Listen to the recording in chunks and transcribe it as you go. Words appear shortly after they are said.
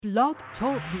Blog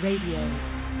Talk Radio.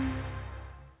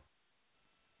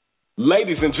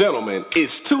 Ladies and gentlemen, it's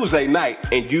Tuesday night,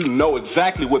 and you know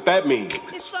exactly what that means.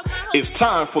 It's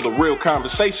time for the real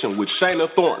conversation with Shana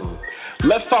Thornton.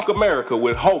 Let's Talk America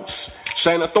with host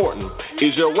Shana Thornton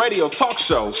is your radio talk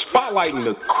show spotlighting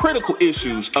the critical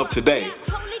issues of today.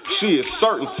 She is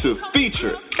certain to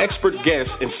feature expert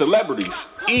guests and celebrities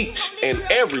each and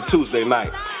every Tuesday night.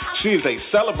 She is a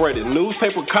celebrated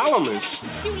newspaper columnist,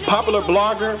 popular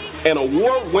blogger, and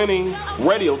award-winning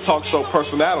radio talk show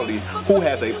personality who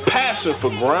has a passion for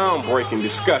groundbreaking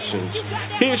discussions.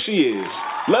 Here she is.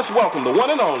 Let's welcome the one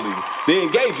and only, the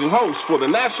engaging host for the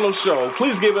national show.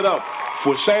 Please give it up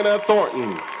for Shana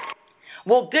Thornton.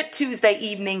 Well, good Tuesday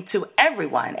evening to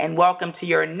everyone, and welcome to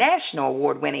your national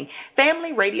award-winning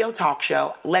family radio talk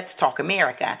show, Let's Talk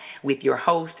America, with your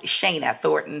host, Shana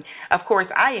Thornton. Of course,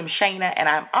 I am Shana, and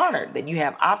I'm honored that you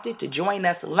have opted to join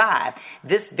us live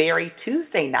this very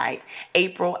Tuesday night,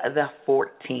 April the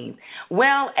 14th.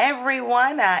 Well,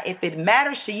 everyone, if it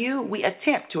matters to you, we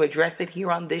attempt to address it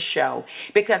here on this show,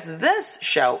 because this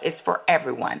show is for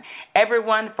everyone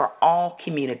for all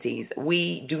communities.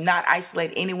 We do not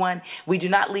isolate anyone. We do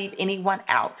not leave anyone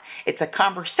out. It's a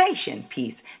conversation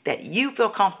piece that you feel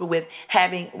comfortable with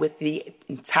having with the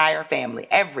entire family,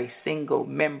 every single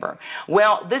member.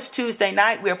 Well, this Tuesday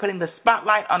night, we are putting the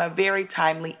spotlight on a very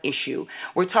timely issue.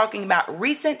 We're talking about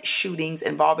recent shootings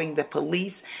involving the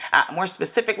police. More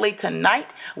specifically, tonight,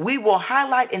 we will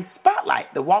highlight and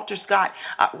spotlight the Walter Scott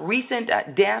recent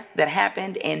death that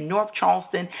happened in North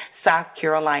Charleston, South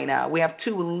Carolina. We have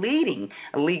two leading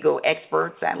legal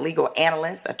experts and legal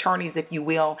analysts, attorneys, if you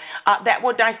will, that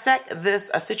will dissect this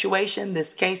situation, this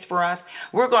case for us.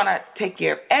 We're going to take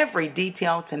care of every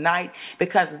detail tonight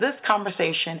because this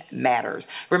conversation matters.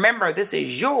 Remember, this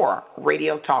is your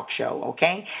radio talk show,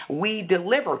 okay? We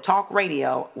deliver talk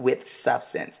radio with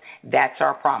substance. That's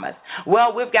our promise.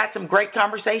 Well, we've got some great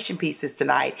conversation pieces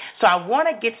tonight, so I want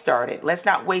to get started. Let's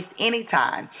not waste any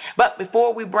time. But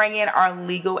before we bring in our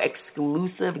legal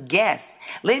exclusive guest,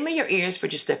 lend me your ears for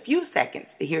just a few seconds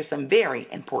to hear some very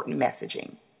important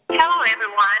messaging. Hello,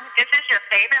 everyone. This is your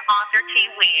favorite author, T.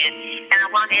 Wynn, and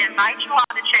I want to invite you all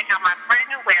to check out my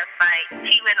brand new website,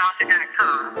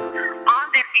 twinauthor.com. On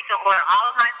there, you can order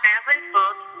all of my favorite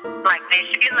books, like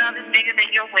Michigan Love is Bigger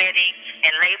Than Your Wedding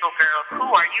and Label Girls, Who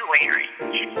Are You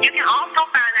Wearing? You can also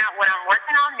find out what I'm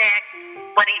working on next,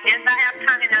 what events I have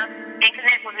coming up, and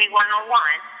connect with me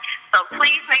one-on-one. So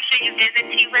please make sure you visit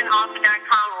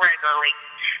twinauthor.com regularly.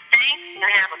 Thanks, and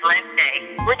have a blessed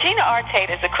day. Regina Artate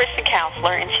is a Christian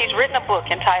counselor, and she's written a book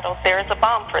entitled There Is a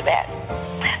Balm for That.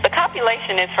 The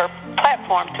compilation is her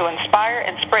platform to inspire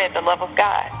and spread the love of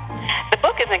God. The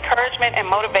book is encouragement and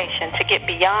motivation to get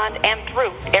beyond and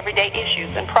through everyday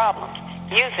issues and problems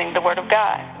using the Word of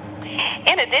God.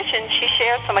 In addition, she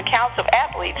shares some accounts of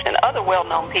athletes and other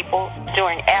well-known people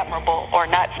doing admirable or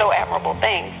not so admirable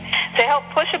things to help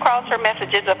push across her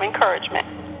messages of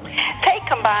encouragement. Tate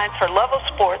combines her love of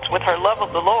sports with her love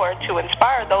of the Lord to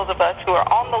inspire those of us who are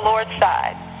on the Lord's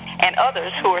side and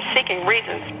others who are seeking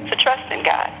reasons to trust in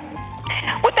God.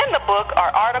 Within the book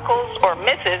are articles or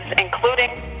missives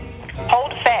including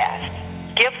Hold Fast,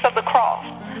 Gifts of the Cross,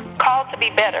 Called to Be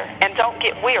Better, and Don't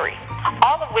Get Weary,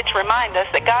 all of which remind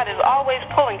us that God is always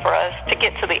pulling for us to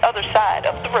get to the other side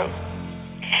of through.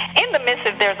 In the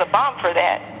missive, there's a balm for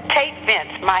that. Tate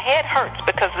vents, my head hurts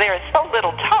because there is so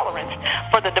little tolerance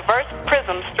for the diverse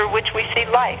prisms through which we see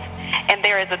life, and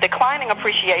there is a declining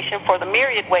appreciation for the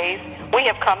myriad ways we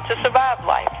have come to survive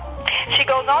life. She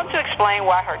goes on to explain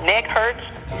why her neck hurts,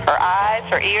 her eyes,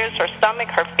 her ears, her stomach,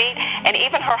 her feet, and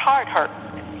even her heart hurt.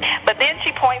 But then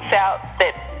she points out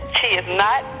that she is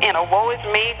not in a woe is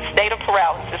me state of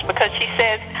paralysis because she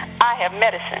says, I have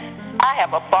medicine. I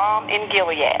have a balm in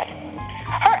Gilead.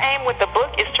 Her aim with the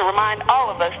book is to remind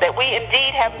all of us that we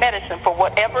indeed have medicine for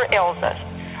whatever ails us.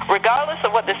 Regardless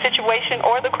of what the situation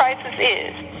or the crisis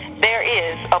is, there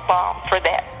is a balm for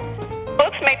that.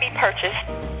 Books may be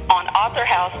purchased on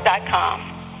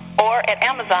authorhouse.com or at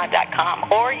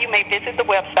amazon.com, or you may visit the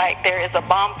website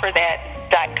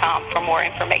thereisabalmforthat.com for more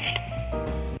information.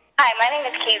 Hi, my name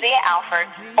is Kezia Alford.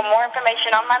 For more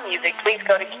information on my music, please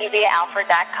go to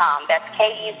KeziaAlford.com. That's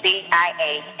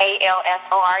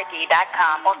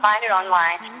KeziaAlford.com, or find it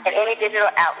online at any digital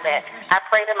outlet. I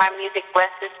pray that my music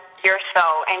blesses your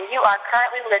soul. And you are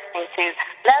currently listening to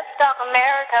Let's Talk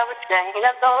America with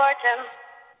Shana Thornton.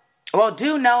 Well,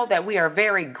 do know that we are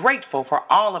very grateful for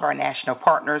all of our national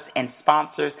partners and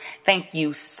sponsors. Thank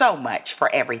you so much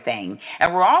for everything.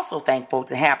 And we're also thankful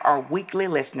to have our weekly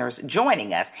listeners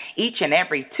joining us each and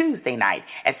every Tuesday night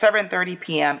at 7:30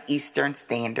 p.m. Eastern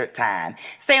Standard Time.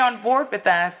 Stay on board with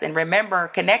us and remember,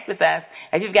 connect with us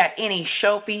if you've got any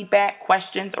show feedback,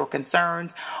 questions, or concerns,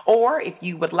 or if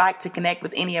you would like to connect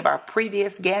with any of our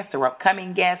previous guests or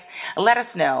upcoming guests, let us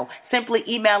know. Simply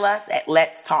email us at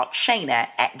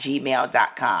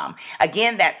letstalkshayna@gmail.com.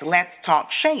 Again, that's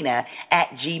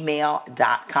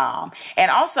letstalkshayna@gmail.com.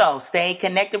 And also, stay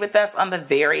connected with us on the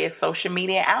various social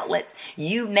media outlets.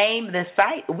 You name the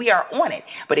site, we are on it.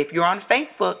 But if you're on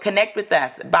Facebook, connect with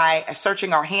us by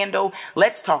searching our handle,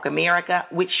 Let's Talk America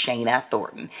with Shayna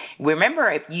Thornton.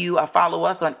 Remember, if you follow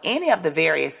us on any of the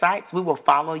various sites, we will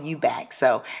follow you back.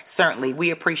 So certainly,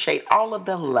 we appreciate all of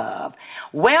the love.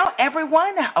 Well,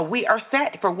 everyone, we are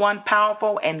set for one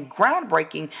powerful and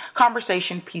groundbreaking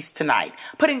conversation piece tonight,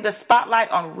 putting the spotlight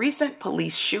on recent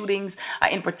police shootings.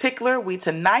 In particular,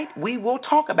 tonight we will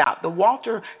talk about the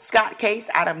Walter Scott case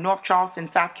out of North Charleston,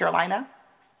 South Carolina.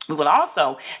 We will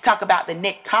also talk about the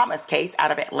Nick Thomas case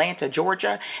out of Atlanta,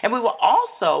 Georgia, and we will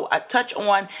also touch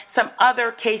on some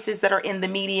other cases that are in the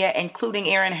media, including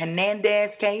Aaron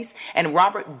Hernandez's case and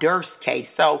Robert Durst's case.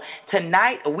 So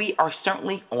tonight we are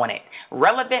certainly on it.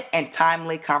 Relevant and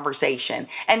timely conversation.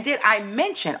 And did I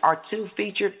mention our two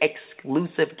featured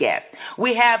exclusive guests?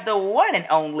 We have the one and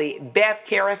only Beth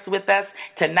Karras with us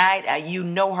tonight. You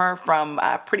know her from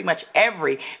pretty much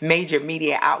every major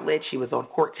media outlet. She was on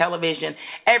court television,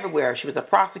 everywhere. She was a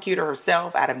prosecutor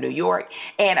herself out of New York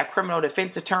and a criminal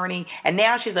defense attorney, and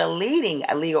now she's a leading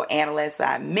legal analyst.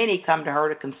 Many come to her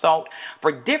to consult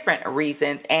for different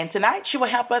reasons, and tonight she will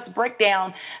help us break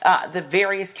down the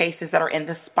various cases that are in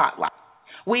the spotlight.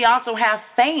 We also have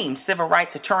famed civil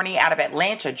rights attorney out of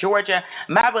Atlanta, Georgia,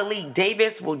 Malik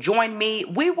Davis, will join me.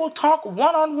 We will talk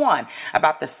one-on-one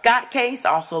about the Scott case,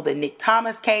 also the Nick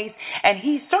Thomas case, and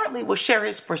he certainly will share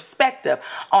his perspective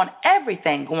on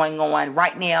everything going on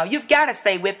right now. You've got to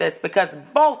stay with us because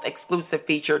both exclusive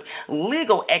featured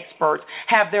legal experts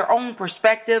have their own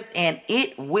perspectives, and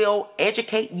it will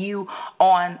educate you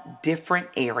on different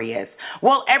areas.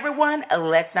 Well, everyone,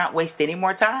 let's not waste any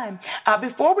more time.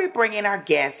 Before we bring in our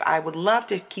guests, I would love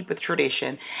to keep a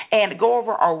tradition and go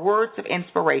over our words of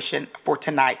inspiration for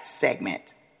tonight's segment.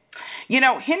 You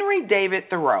know, Henry David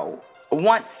Thoreau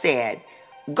once said,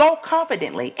 "Go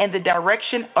confidently in the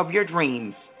direction of your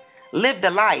dreams. Live the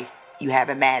life you have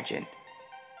imagined."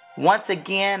 Once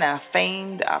again, a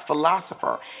famed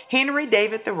philosopher, Henry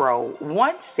David Thoreau,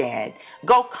 once said,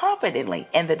 "Go confidently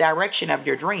in the direction of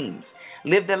your dreams.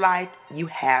 Live the life you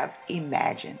have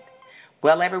imagined."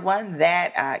 Well, everyone,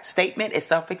 that statement is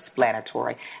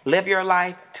self-explanatory. Live your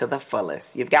life to the fullest.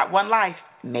 You've got one life.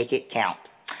 Make it count.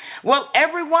 Well,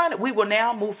 everyone, we will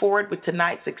now move forward with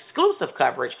tonight's exclusive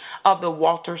coverage of the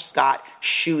Walter Scott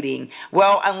shooting.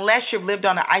 Well, unless you've lived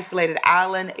on an isolated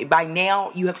island, by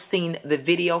now you have seen the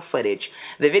video footage.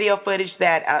 The video footage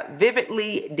that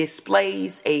vividly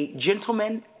displays a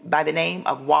gentleman by the name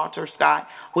of Walter Scott,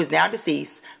 who is now deceased,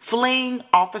 fleeing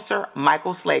Officer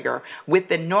Michael Slager with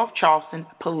the North Charleston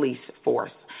Police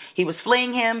Force. He was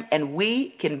fleeing him, and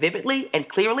we can vividly and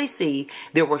clearly see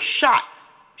there were shots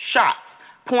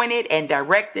pointed and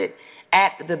directed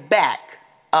at the back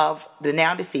of the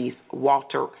now deceased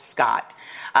Walter Scott.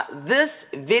 This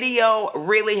video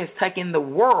really has taken the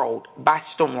world by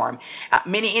storm.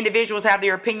 Many individuals have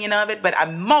their opinion of it, but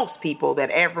most people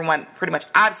that everyone pretty much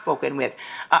I've spoken with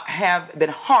have been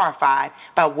horrified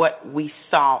by what we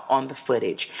saw on the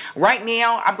footage. Right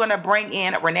now, I'm going to bring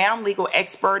in renowned legal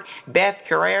expert Beth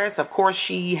Karras. Of course,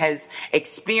 she has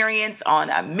experience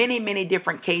on many, many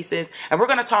different cases, and we're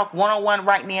going to talk one-on-one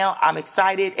right now. I'm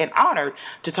excited and honored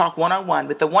to talk one-on-one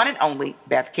with the one and only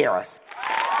Beth Karras.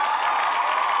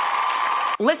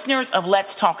 Listeners of Let's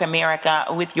Talk America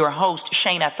with your host,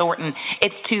 Shayna Thornton,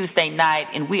 it's Tuesday night,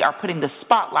 and we are putting the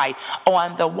spotlight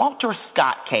on the Walter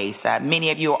Scott case. Many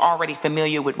of you are already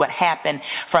familiar with what happened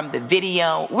from the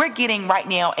video. We're getting right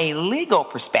now a legal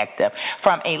perspective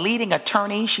from a leading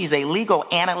attorney. She's a legal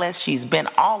analyst. She's been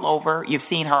all over. You've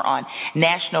seen her on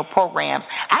national programs.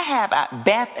 I have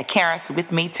Beth Karras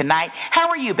with me tonight. How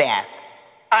are you, Beth?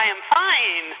 I am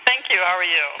fine. Thank you. How are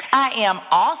you? I am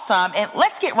awesome, and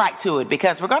let's get right to it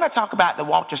because we're going to talk about the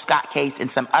Walter Scott case and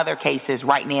some other cases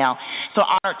right now. So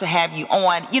honored to have you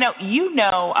on. You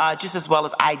know just as well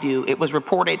as I do, it was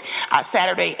reported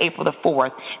Saturday, April the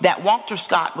 4th, that Walter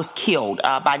Scott was killed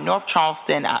by North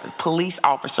Charleston police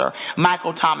officer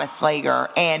Michael Thomas Slager,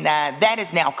 and that is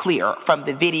now clear from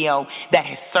the video that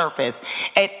has surfaced.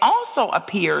 It also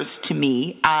appears to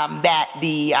me that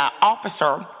the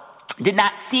officer did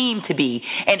not seem to be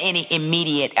in any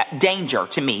immediate danger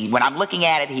to me. When I'm looking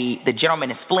at it, the gentleman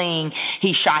is fleeing.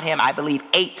 He shot him, I believe,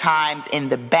 8 times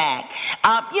in the back.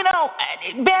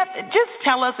 Beth, just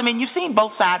tell us, you've seen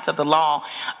both sides of the law.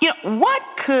 What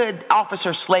could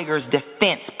Officer Slager's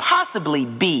defense possibly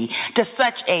be to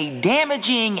such a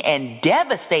damaging and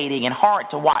devastating and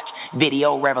hard-to-watch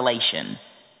video revelation?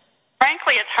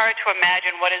 Frankly, it's hard to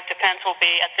imagine what his defense will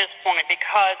be at this point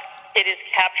because it is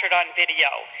captured on video.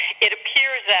 It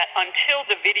appears that until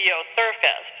the video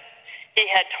surfaced, he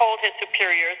had told his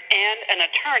superiors and an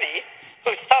attorney,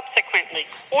 who subsequently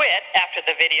quit after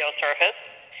the video surfaced,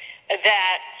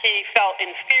 that he felt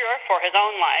in fear for his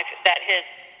own life, that his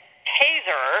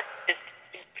taser, his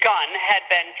gun, had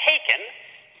been taken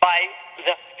by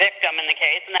the victim in the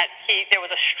case, and that there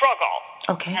was a struggle,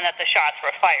 and that the shots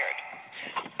were fired.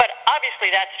 But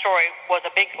obviously that story was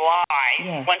a big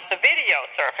lie once the video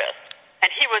surfaced,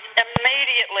 and he was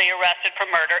immediately arrested for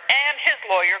murder, and his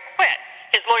lawyer quit.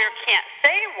 His lawyer can't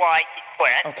say why he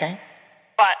quit,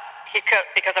 but he could,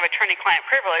 because of attorney-client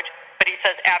privilege, but he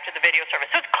says after the video surfaced.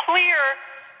 So it's clear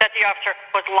that the officer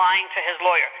was lying to his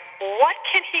lawyer. What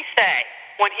can he say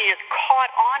when he is caught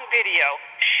on video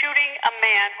shooting a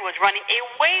man who is running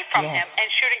away from him and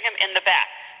shooting him in the back?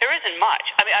 There isn't much.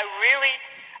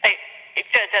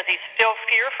 Does he still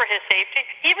fear for his safety?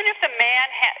 Even if the man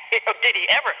did he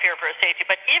ever fear for his safety?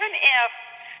 But even if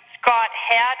Scott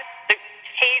had the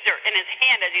taser in his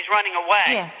hand as he's running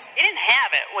away, he didn't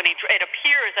have it when it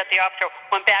appears that the officer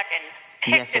went back and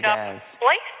picked it up and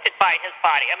placed it by his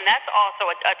body. That's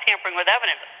also a tampering with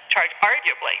evidence charge,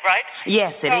 arguably, right?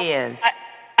 Yes, it is.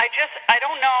 I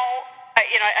don't know.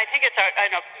 I think it's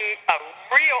a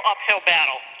real uphill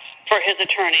battle for his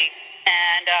attorney,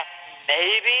 and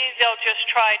maybe they'll just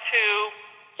try to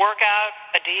work out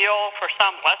a deal for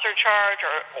some lesser charge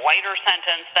or lighter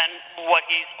sentence than what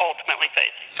he's ultimately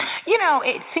facing.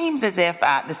 It seems as if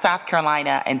the South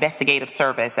Carolina Investigative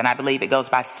Service, and I believe it goes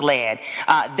by SLED,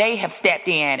 they have stepped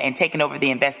in and taken over the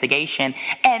investigation,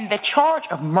 and the charge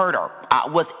of murder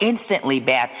was instantly,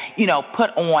 Beth,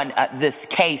 put on this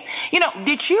case.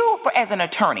 Did you, as an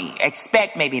attorney,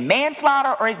 expect maybe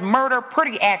manslaughter, or is murder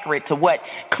pretty accurate to what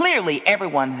clearly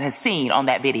everyone has seen on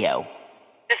that video?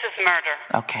 This is murder.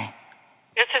 Okay.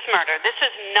 This is murder. This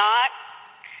is not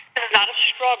a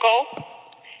struggle.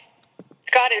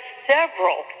 Scott is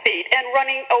several feet and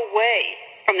running away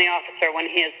from the officer when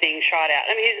he is being shot at.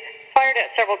 He's fired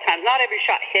at several times. Not every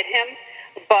shot hit him,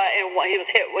 but he was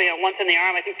hit once in the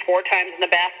arm, I think 4 times in the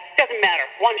back. Doesn't matter.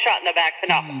 One shot in the back's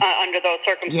enough under those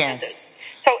circumstances.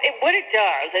 So what it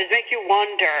does is make you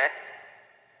wonder,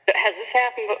 has this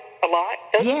happened a lot?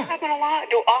 Does this happen a lot?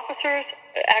 Do officers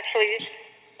actually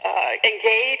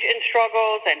engage in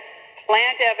struggles and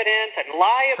plant evidence and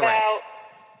lie about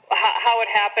how it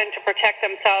happened to protect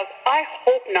themselves? I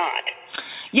hope not.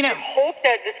 I hope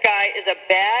that this guy is a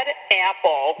bad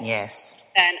apple. Yes.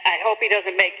 And I hope he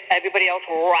doesn't make everybody else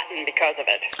rotten because of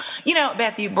it.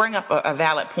 Beth, you bring up a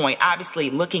valid point.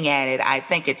 Obviously, looking at it, I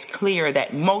think it's clear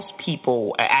that most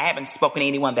people, I haven't spoken to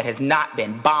anyone that has not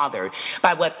been bothered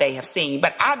by what they have seen.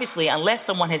 But obviously, unless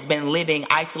someone has been living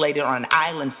isolated on an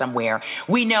island somewhere,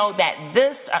 we know that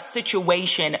this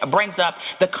situation brings up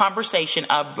the conversation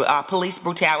of police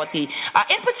brutality,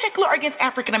 in particular against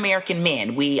African-American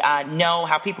men. We know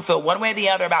how people feel one way or the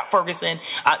other about Ferguson.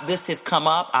 This has come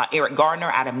up. Eric Gardner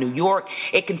out of New York.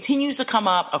 It continues to come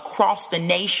up across the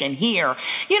nation here.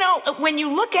 When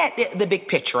you look at the big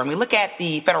picture, and we look at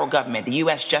the federal government, the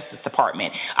U.S. Justice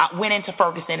Department, went into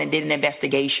Ferguson and did an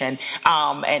investigation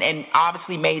and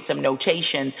obviously made some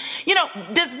notations.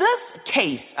 Does this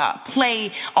case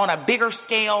play on a bigger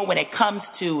scale when it comes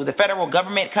to the federal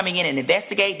government coming in and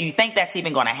investigate? Do you think that's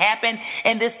even going to happen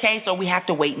in this case, or we have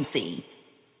to wait and see?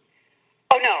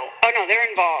 Oh, no, they're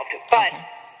involved. But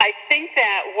I think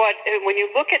that when you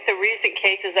look at the recent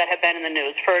cases that have been in the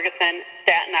news, Ferguson,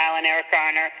 Staten Island, Eric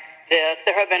Garner,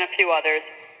 there have been a few others,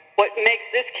 what makes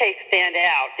this case stand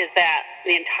out is that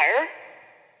the entire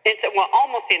incident,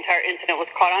 almost the entire incident was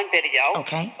caught on video.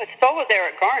 Okay. But so was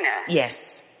Eric Garner. Yes.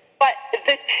 But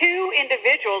the two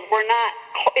individuals were not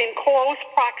in close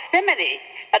proximity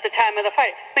at the time of the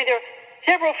fight. They're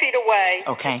several feet away.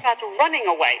 Okay. Scott's running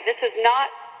away. This is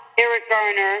not Eric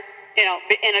Garner,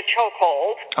 in a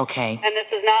chokehold. Okay. And this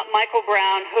is not Michael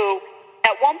Brown, who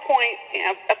at one point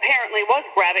apparently was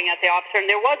grabbing at the officer, and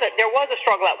there was a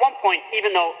struggle at one point,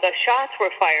 even though the shots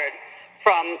were fired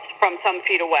from some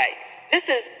feet away. This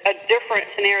is a different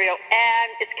scenario, and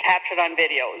it's captured on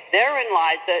video. Therein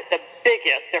lies the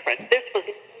biggest difference. This was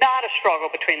not a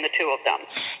struggle between the two of them.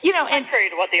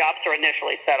 Contrary to what the officer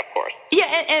initially said, of course. Yeah,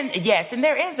 and yes, and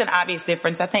there is an obvious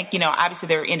difference. I think, obviously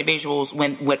there are individuals,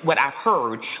 what I've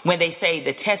heard, when they say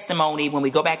the testimony, when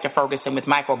we go back to Ferguson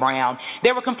with Michael Brown,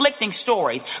 there were conflicting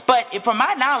stories. But from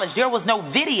my knowledge, there was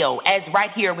no video, as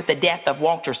right here with the death of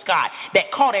Walter Scott,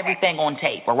 that caught everything on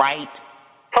tape, right?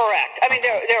 Correct. I mean,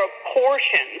 there are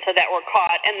portions that were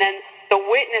caught, and then the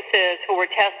witnesses who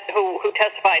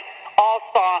testified all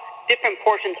saw different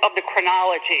portions of the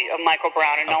chronology of Michael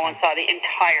Brown, and no one saw the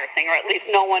entire thing, or at least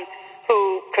no one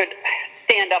who could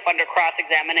stand up under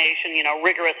cross-examination,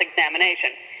 rigorous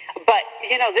examination. But,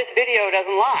 this video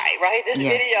doesn't lie, right? This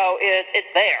video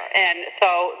it's there. And so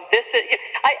this is,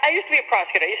 I used to be a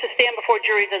prosecutor. I used to stand before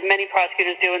juries, as many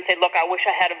prosecutors do, and say, look, I wish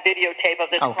I had a videotape of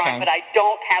this crime, but I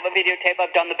don't have a videotape.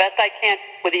 I've done the best I can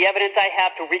with the evidence I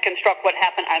have to reconstruct what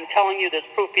happened. I'm telling you, there's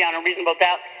proof beyond a reasonable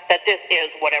doubt that this is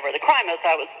whatever the crime is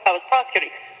I was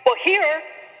prosecuting. Well, here,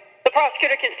 the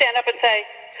prosecutor can stand up and say,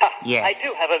 I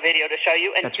do have a video to show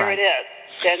you, and here it is.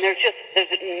 And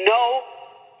there's no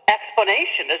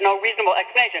explanation. There's no reasonable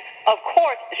explanation. Of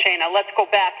course, Shana, let's go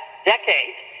back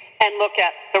decades and look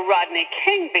at the Rodney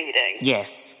King beating. Yes.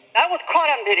 That was caught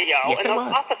on video, and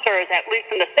those officers, at least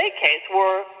in the state case,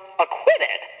 were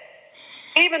acquitted,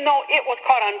 even though it was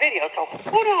caught on video. So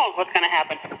who knows what's going to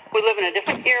happen? We live in a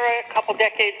different era, a couple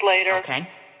decades later. Okay.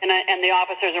 And the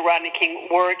officers of Rodney King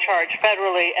were charged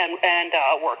federally and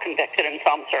were convicted, and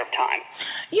some served time.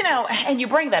 And you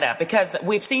bring that up because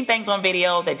we've seen things on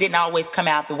video that didn't always come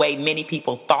out the way many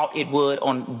people thought it would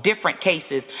on different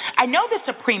cases. I know the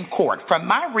Supreme Court, from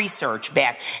my research,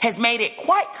 Beth, has made it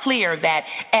quite clear that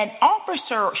an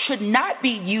officer should not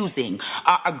be using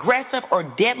aggressive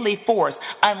or deadly force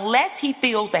unless he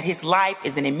feels that his life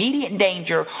is in immediate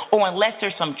danger or unless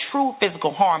there's some true physical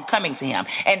harm coming to him.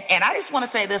 And I just want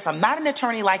to say this, I'm not an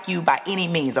attorney like you by any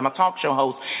means. I'm a talk show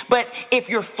host. But if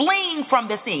you're fleeing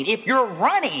from the scene, if you're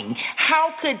running,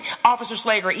 how could Officer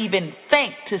Slager even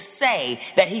think to say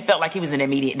that he felt like he was in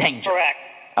immediate danger? Correct.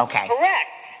 Okay.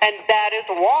 Correct. And that is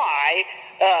why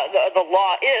the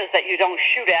law is that you don't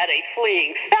shoot at a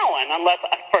fleeing felon unless,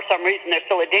 for some reason, there's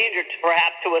still a danger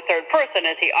perhaps to a third person.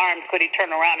 Is he armed? Could he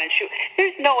turn around and shoot?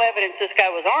 There's no evidence this guy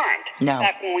was armed. No. In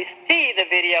fact, when we see the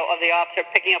video of the officer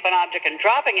picking up an object and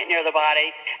dropping it near the body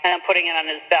and then putting it on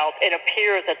his belt, it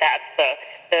appears that that's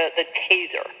the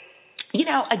taser.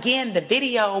 Again, the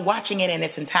video, watching it in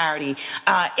its entirety,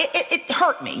 it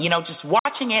hurt me, just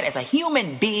watching it as a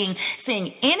human being,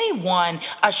 seeing anyone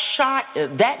a shot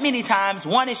that many times,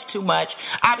 one is too much.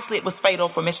 Obviously, it was fatal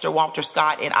for Mr. Walter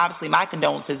Scott, and obviously my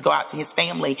condolences go out to his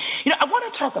family. I want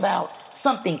to talk about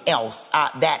something else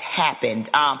that happened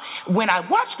when I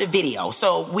watched the video.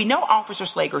 So we know Officer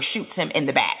Slager shoots him in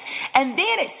the back. And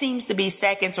then it seems to be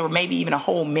seconds or maybe even a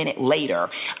whole minute later,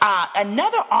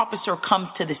 another officer comes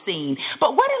to the scene.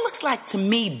 But what it looks like to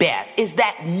me, Beth, is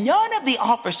that none of the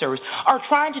officers are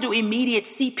trying to do immediate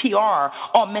CPR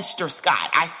on Mr. Scott.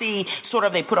 I see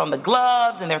they put on the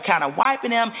gloves and they're kind of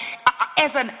wiping him.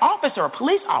 As an officer, a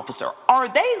police officer, are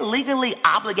they legally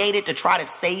obligated to try to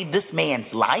save this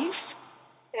man's life?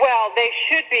 Well, they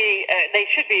should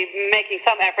be making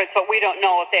some efforts, but we don't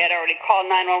know if they had already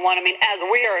called 911. I mean, as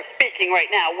we are speaking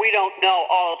right now, we don't know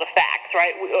all of the facts,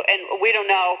 right? And we don't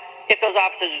know if those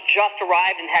officers just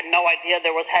arrived and had no idea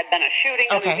had been a shooting.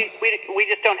 Okay. I mean, we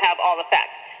just don't have all the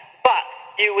facts. But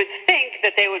you would think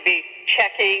that they would be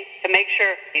checking to make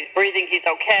sure he's breathing, he's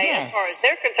okay. Yeah. As far as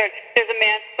they're concerned, there's a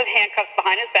man with handcuffs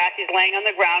behind his back. He's laying on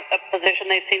the ground, a position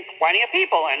they've seen plenty of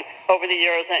people in over the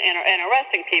years in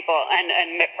arresting people,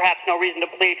 and perhaps no reason to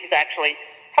believe he's actually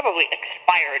probably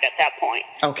expired at that point.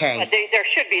 Okay. But there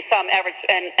should be some efforts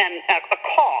and a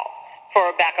call for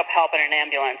backup help in an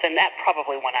ambulance, and that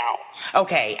probably went out.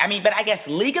 Okay. I mean, but I guess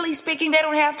legally speaking, they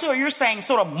don't have to, or you're saying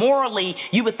morally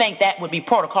you would think that would be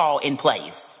protocol in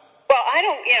place? Well, I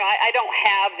don't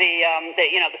have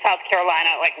the South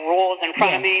Carolina rules in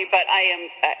front of me, but I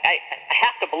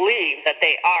have to believe that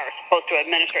they are supposed to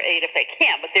administer aid if they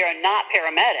can, but they are not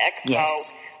paramedics. Yes. So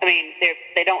I mean,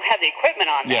 they don't have the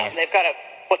equipment on them. Yes.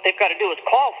 What they've got to do is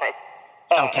call for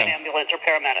an ambulance or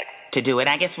paramedic. To do it.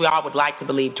 I guess we all would like to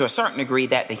believe to a certain degree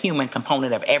that the human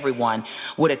component of everyone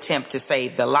would attempt to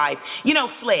save the life.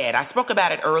 SLED, I spoke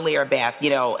about it earlier, Beth.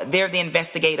 They're the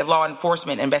investigative law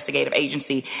enforcement investigative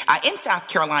agency in South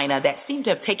Carolina that seemed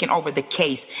to have taken over the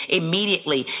case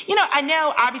immediately. I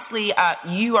know obviously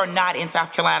you are not in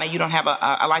South Carolina. You don't have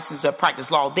a license to practice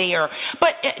law there.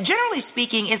 But generally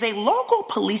speaking, is a local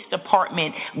police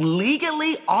department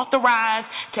legally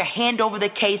authorized to hand over the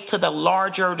case to the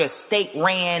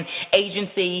state-ran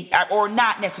agency, or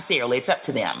not necessarily? It's up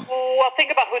to them. Well,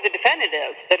 think about who the defendant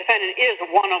is. The defendant is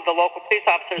one of the local police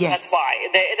officers. Yes. That's why.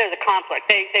 There's a conflict.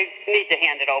 They need to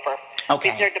hand it over. Okay.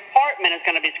 Because their department is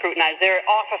going to be scrutinized. Their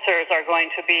officers are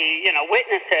going to be,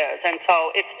 witnesses. And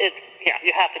so you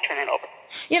have to turn it over.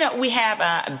 We have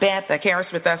Beth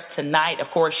Karras with us tonight. Of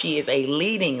course, she is a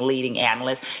leading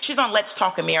analyst. She's on Let's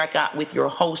Talk America with your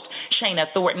host, Shana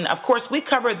Thornton. Of course, we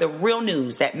cover the real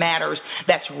news that matters,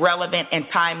 that's relevant and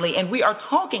timely, and we are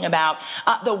talking about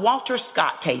the Walter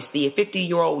Scott case, the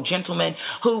 50-year-old gentleman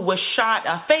who was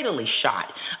fatally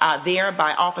shot there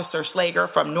by Officer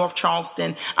Slager from North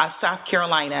Charleston, South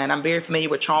Carolina, and I'm very familiar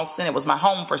with Charleston. It was my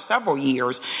home for several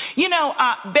years.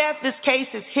 Beth, this case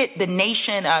has hit the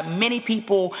nation. Many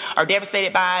people are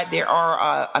devastated by it. There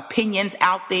are opinions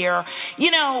out there.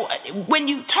 When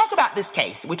you talk about this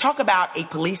case, we talk about a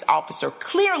police officer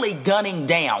clearly gunning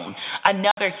down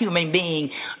another human being.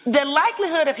 The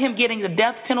likelihood of him getting the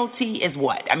death penalty is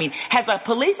what? I mean, has a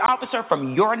police officer,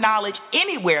 from your knowledge,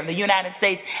 anywhere in the United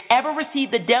States ever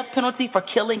received the death penalty for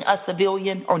killing a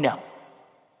civilian, or no?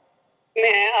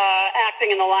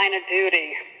 Acting in the line of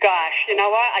duty. Gosh, you know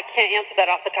what? I can't answer that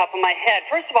off the top of my head.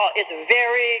 First of all, it's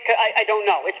I don't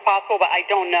know. It's possible, but I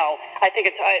don't know. I think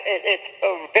it's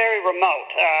very remote.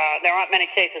 There aren't many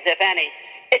cases, if any.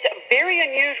 It's very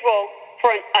unusual for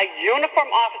a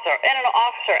uniformed officer and an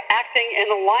officer acting in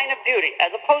the line of duty as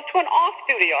opposed to an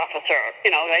off-duty officer.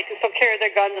 They can still carry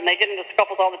their guns and they get into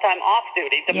scuffles all the time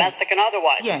off-duty, domestic and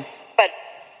otherwise. Yes. But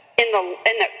in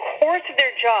the course of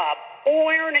their job,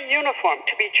 wearing a uniform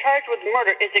to be charged with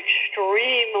murder is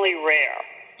extremely rare.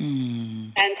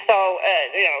 And so,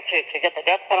 to get the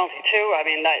death penalty too, I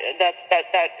mean, that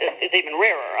is even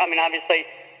rarer. I mean, obviously,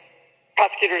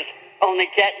 prosecutors only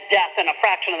get death in a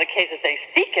fraction of the cases they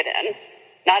seek it in.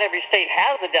 Not every state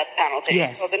has a death penalty,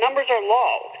 yes. So the numbers are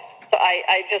low. So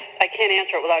I can't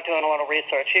answer it without doing a little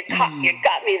research. You got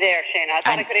me there, Shana. I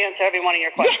thought I could answer every one of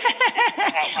your questions.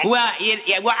 Well,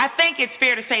 I think it's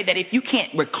fair to say that if you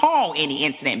can't recall any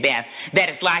incident, Beth, that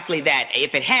it's likely that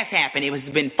if it has happened, it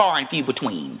has been far and few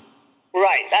between.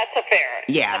 Right. That's a fair.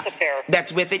 Yeah. That's a fair.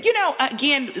 That's with it.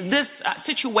 Again, this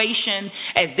situation,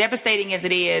 as devastating as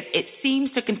it is, it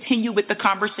seems to continue with the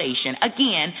conversation.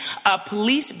 Again,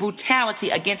 police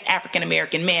brutality against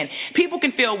African-American men. People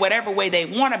can feel whatever way they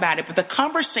want about it, but the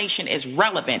conversation is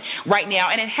relevant right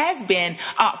now, and it has been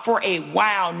for a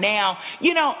while now.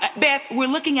 Beth,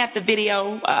 we're looking at the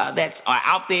video that's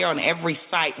out there on every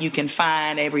site you can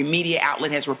find. Every media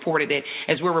outlet has reported it,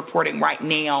 as we're reporting right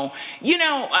now.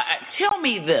 Tell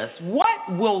me this.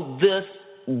 What will this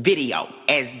video,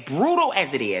 as brutal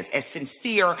as it is, as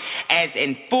sincere, as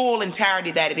in full entirety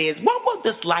that it is, what will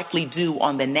this likely do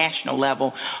on the national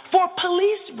level for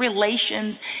police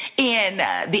relations in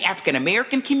the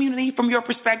African-American community from your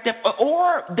perspective,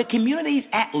 or the communities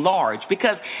at large?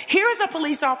 Because here is a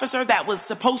police officer that was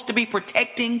supposed to be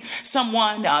protecting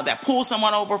someone that pulled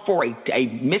someone over for a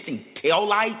missing tail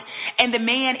light, and the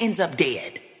man ends up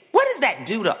dead. What does that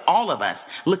do to all of us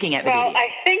looking at the video? Well, I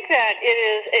think that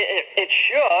it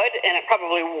should, and it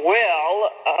probably will,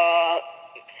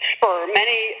 spur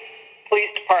many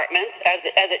police departments,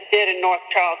 as it did in North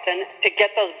Charleston, to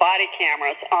get those body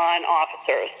cameras on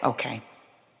officers. Okay.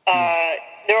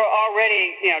 There are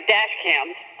already, dash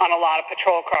cams on a lot of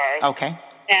patrol cars. Okay.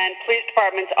 And police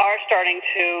departments are starting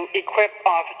to equip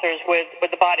officers with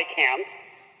the body cams.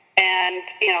 And,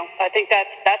 I think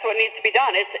that's what needs to be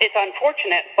done. It's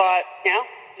unfortunate, but,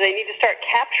 they need to start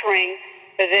capturing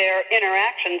their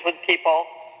interactions with people,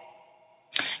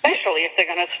 especially if they're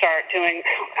going to start doing,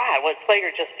 what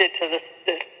Slager just did to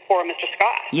this poor Mr.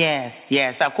 Scott. Yes.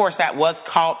 Of course, that was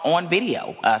caught on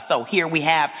video. So here we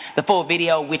have the full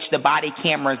video, which the body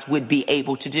cameras would be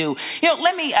able to do.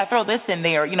 Let me throw this in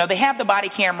there. They have the body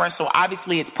cameras, so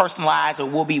obviously it's personalized, or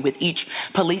will be with each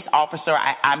police officer.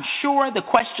 I'm sure the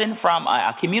question from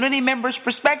a community member's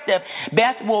perspective,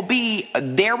 Beth, will be,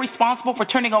 they're responsible for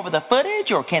turning over the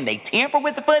footage, or can they tamper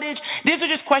with the footage? These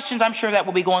are just questions I'm sure that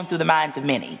will be going through the minds of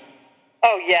many.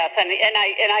 Oh, yes, and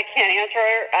I can't answer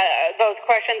those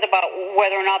questions about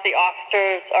whether or not the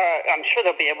officers are. I'm sure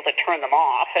they'll be able to turn them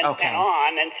off and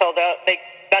on, and so they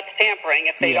that's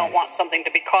tampering if they don't want something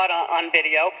to be caught on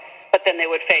video, but then they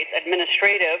would face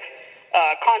administrative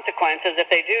consequences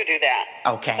if they do that.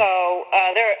 Okay. So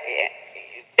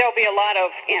there'll be a lot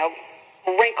of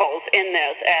wrinkles in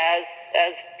this as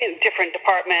different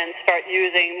departments start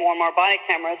using more and more body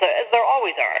cameras, as there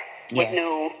always are with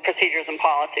new procedures and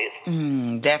policies.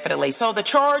 Definitely. So the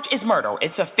charge is murder.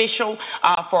 It's official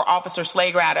for Officer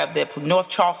Slager out of the North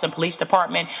Charleston Police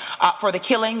Department for the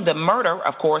killing, the murder,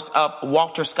 of course, of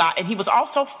Walter Scott. And he was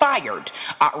also fired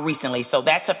recently. So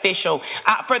that's official.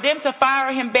 For them to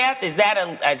fire him, Beth, is that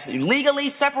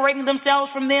legally separating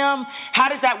themselves from them?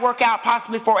 How does that work out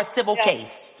possibly for a civil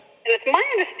case? It's my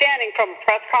understanding from a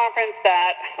press conference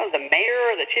that the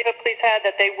mayor or the chief of police had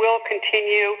that they will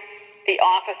continue the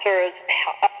officer's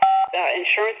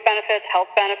insurance benefits, health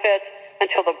benefits,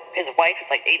 until his wife is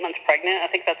like 8 months pregnant. I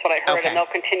think that's what I heard. And they'll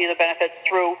continue the benefits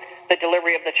through the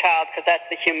delivery of the child because that's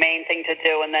the humane thing to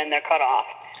do, and then they're cut off.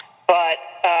 But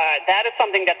that is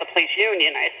something that the police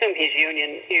union, I assume he's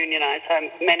unionized.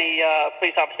 Many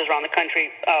police officers around the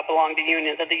country belong to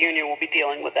unions, that the union will be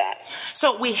dealing with that.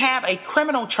 So we have a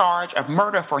criminal charge of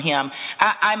murder for him.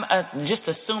 I'm just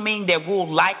assuming there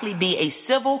will likely be a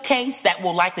civil case that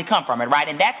will likely come from it, right?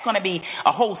 And that's going to be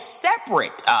a whole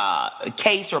separate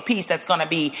case or piece that's going to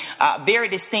be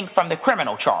very distinct from the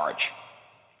criminal charge.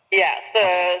 Yes, the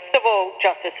civil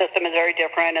justice system is very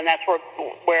different, and that's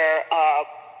where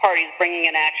parties bringing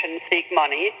an action seek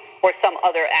money or some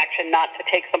other action not to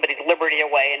take somebody's liberty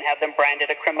away and have them branded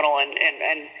a criminal and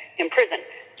imprisoned.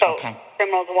 So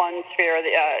criminal is one sphere,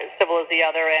 civil is the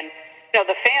other, and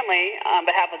the family, on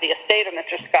behalf of the estate of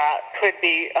Mr. Scott, could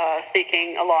be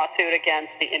seeking a lawsuit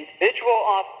against the individual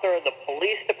officer, the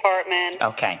police department,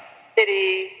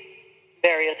 city,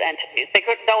 various entities.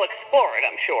 They'll explore it,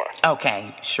 I'm sure.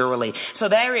 Okay, surely. So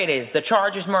there it is. The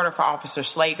charge is murder for Officer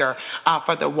Slager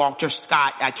for the Walter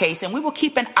Scott case, and we will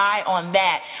keep an eye on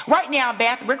that. Right now,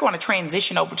 Beth, we're going to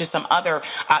transition over to some other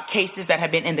cases that have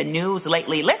been in the news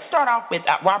lately. Let's start off with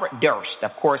Robert Durst.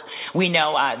 Of course, we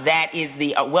know that is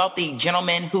the wealthy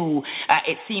gentleman who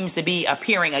it seems to be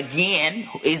appearing again,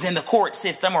 is in the court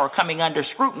system or coming under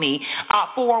scrutiny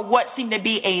for what seemed to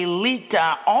be a leaked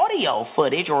audio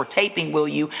footage or taping,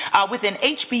 with an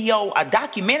HBO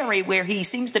documentary where he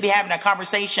seems to be having a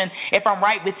conversation, if I'm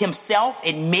right, with himself,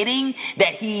 admitting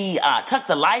that he took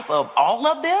the life of all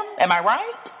of them. Am I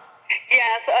right?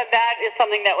 Yes, that is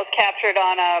something that was captured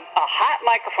on a hot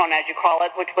microphone, as you call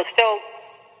it, which was still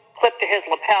clipped to his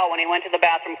lapel when he went to the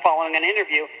bathroom following an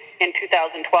interview in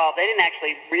 2012. They didn't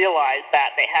actually realize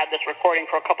that they had this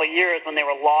recording for a couple of years when they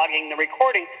were logging the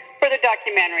recording for the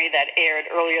documentary that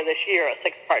aired earlier this year, a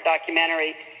 6-part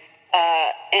documentary.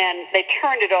 And they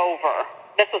turned it over.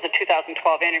 This was a 2012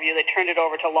 interview. They turned it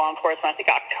over to law enforcement, I think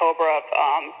October of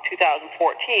 2014.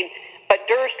 But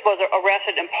Durst was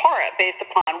arrested in part based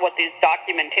upon what these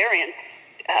documentarians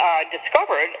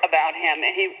discovered about him.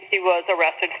 And he was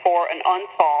arrested for an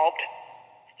unsolved,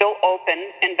 still open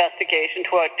investigation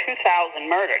to a 2000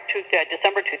 murder,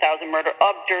 December 2000 murder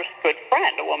of Durst's good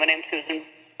friend, a woman named Susan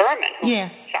Berman, who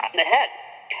was shot in the head.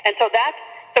 And so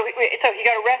he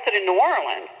got arrested in New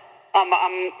Orleans on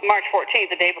March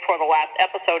 14th, the day before the last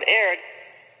episode aired.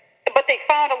 But they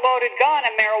found a loaded gun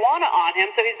and marijuana on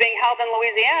him, so he's being held in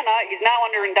Louisiana. He's now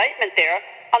under indictment there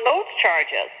on those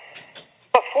charges.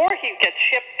 Before he gets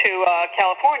shipped to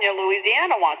California,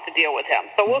 Louisiana wants to deal with him.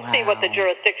 So we'll see what the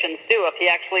jurisdictions do if he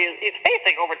actually he's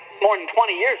facing over more than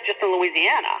 20 years just in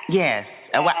Louisiana. Yes.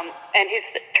 And he's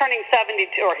turning 72,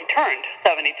 or he turned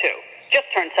 72, just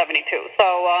turned 72.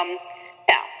 So,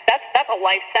 that's a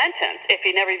life sentence if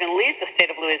he never even leaves the state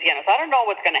of Louisiana. So I don't know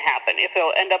what's going to happen, if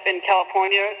he'll end up in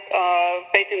California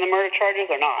facing the murder charges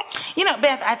or not.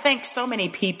 Beth, I think so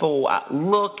many people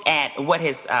look at what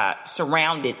has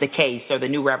surrounded the case or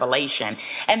the new revelation,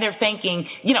 and they're thinking,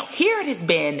 here it has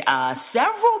been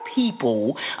several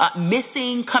people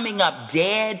missing, coming up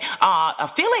dead,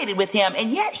 affiliated with him,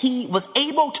 and yet he was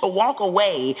able to walk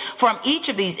away from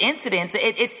each of these incidents.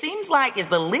 It seems like, is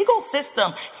the legal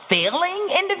system failing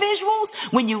individuals?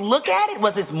 When you look at it,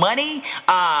 was his money,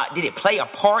 did it play a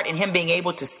part in him being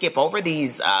able to skip over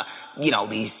these,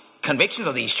 these convictions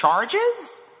or these charges?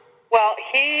 Well,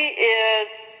 he is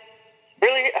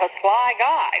really a sly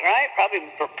guy, right? Probably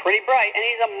pretty bright, and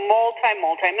he's a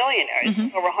multi-millionaire.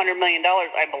 He's over $100 million,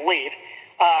 I believe.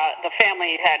 The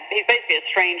family he's basically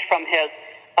estranged from his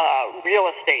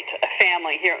real estate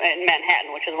family here in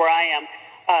Manhattan, which is where I am.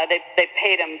 They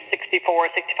paid him $65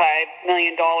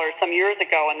 million some years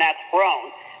ago, and that's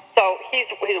grown. So he's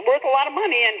worth a lot of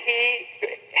money, and he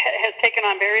has taken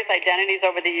on various identities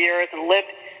over the years and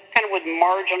lived kind of with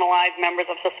marginalized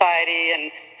members of society and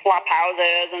flop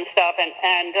houses and stuff,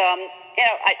 and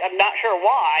I'm not sure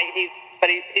why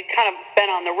he's kind of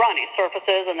been on the run. He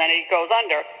surfaces and then he goes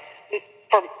under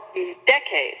for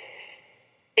decades.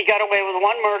 He got away with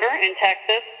one murder in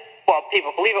Texas. Well,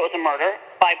 people believe it was a murder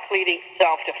by pleading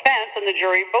self-defense, and the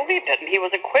jury believed it, and he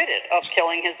was acquitted of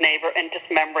killing his neighbor and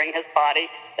dismembering his body,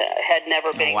 head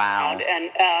never being found, and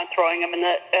throwing him in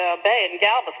the bay in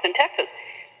Galveston, Texas.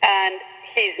 And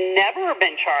he's never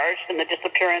been charged in the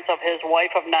disappearance of his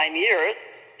wife of 9 years.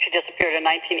 She disappeared in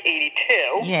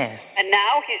 1982. Yes. And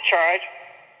now he's charged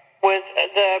with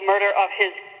the murder of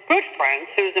his good friend,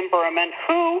 Susan Berman,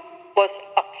 who was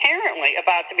apparently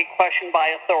about to be questioned by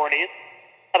authorities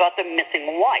about the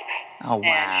missing wife. Oh, wow.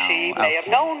 And she may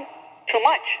have known too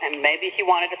much, and maybe he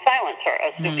wanted to silence her,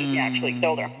 assuming he actually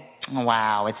killed her.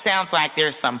 Wow. It sounds like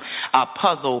there's some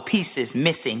puzzle pieces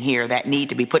missing here that need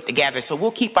to be put together. So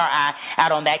we'll keep our eye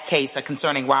out on that case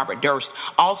concerning Robert Durst.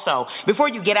 Also, before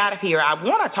you get out of here, I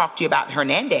want to talk to you about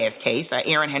Hernandez case.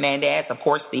 Aaron Hernandez, of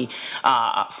course, the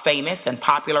famous and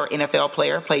popular NFL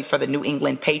player, played for the New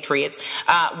England Patriots.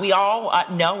 We all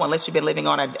know, unless you've been living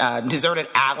on a deserted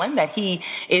island, that he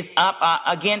is up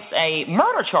against a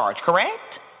murder charge, correct?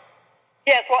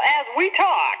 Yes, well, as we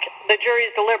talk, the jury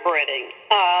is deliberating.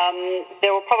 There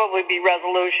will probably be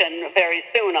resolution very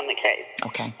soon on the case.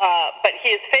 Okay. But he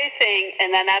is facing,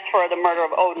 and then that's for the murder of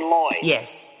Odin Lloyd. Yes.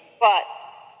 But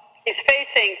he's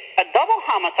facing a double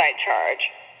homicide charge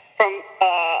from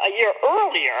a year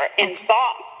earlier in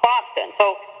Boston.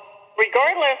 So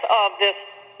regardless of this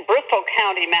Bristol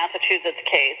County, Massachusetts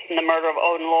case and the murder of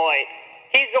Odin Lloyd,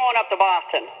 he's going up to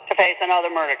Boston to face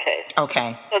another murder case. Okay.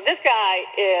 So this guy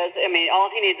all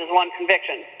he needs is one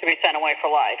conviction to be sent away for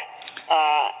life.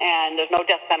 And there's no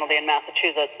death penalty in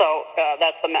Massachusetts, so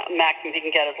that's the maximum he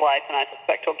can get his life, and I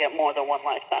suspect he'll get more than one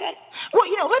life sentence. Well,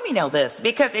 let me know this,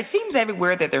 because it seems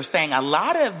everywhere that they're saying a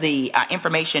lot of the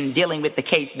information dealing with the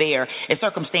case there is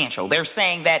circumstantial. They're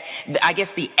saying that, I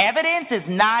guess, the evidence is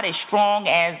not as strong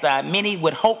as many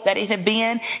would hope that it had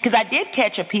been, because I did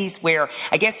catch a piece where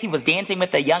I guess he was dancing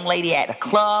with a young lady at a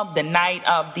club the night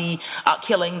of the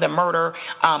killing, the murder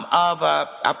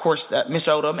of course, Miss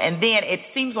Odom, and then it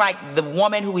seems like the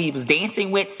woman who he was dancing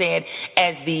with said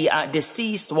as the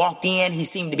deceased walked in, he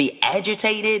seemed to be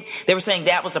agitated. They were saying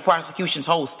that was the prosecution's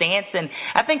whole stance, and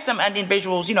I think some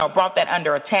individuals, brought that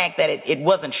under attack, that it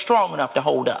wasn't strong enough to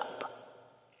hold up.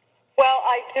 Well,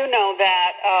 I do know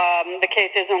that the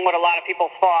case isn't what a lot of people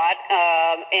thought,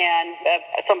 and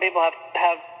some people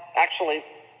have actually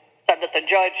said that the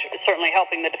judge is certainly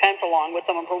helping the defense along with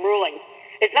some of her rulings.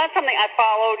 It's not something I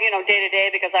followed, day to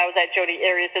day, because I was at Jodi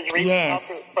Arias' trial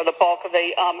for the bulk of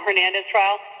the Hernandez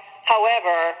trial.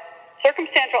 However,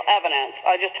 circumstantial evidence,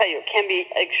 I'll just tell you, can be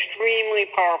extremely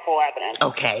powerful evidence.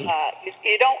 Okay.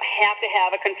 You don't have to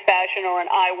have a confession or an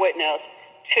eyewitness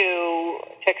to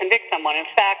convict someone. In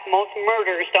fact, most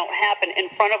murders don't happen in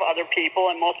front of other people,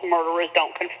 and most murderers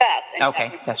don't confess. Okay,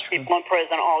 that's true. People in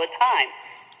prison all the time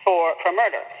for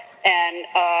murder. And,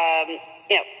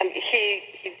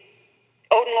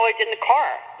 Odin Lloyd's in the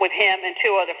car with him and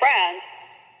two other friends.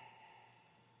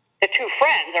 The two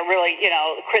friends are really,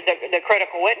 the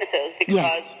critical witnesses,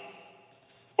 because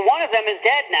one of them is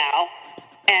dead now,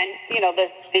 and,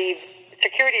 the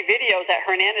security videos at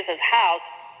Hernandez's house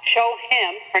show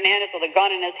him, Hernandez with a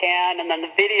gun in his hand, and then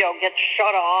the video gets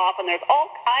shut off, and there's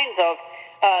all kinds of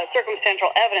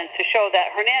circumstantial evidence to show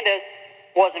that Hernandez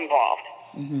was involved,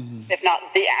 if not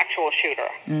the actual shooter.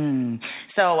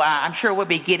 So I'm sure we'll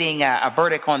be getting a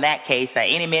verdict on that case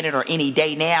any minute or any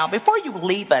day now. Before you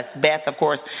leave us, Beth, of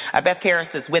course, Beth Harris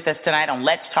is with us tonight on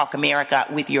Let's Talk America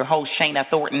with your host, Shana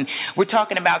Thornton. We're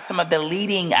talking about some of the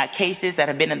leading cases that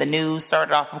have been in the news.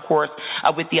 Started off, of course,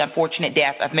 with the unfortunate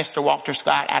death of Mr. Walter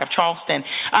Scott out of Charleston.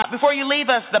 Before you leave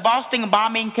us, the Boston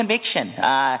bombing conviction.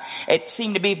 It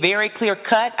seemed to be very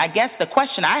clear-cut. I guess the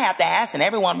question I have to ask, and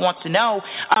everyone wants to know,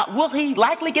 will he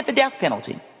likely get the death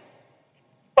penalty?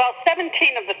 Well, 17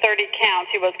 of the 30 counts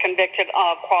he was convicted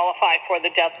of qualify for the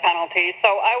death penalty.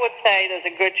 So I would say there's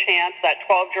a good chance that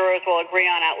 12 jurors will agree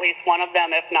on at least one of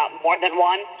them, if not more than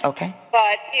one. Okay.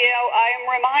 But, I am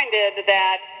reminded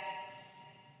that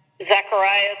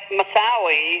Zacharias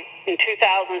Massawi in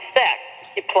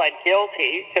 2006, he pled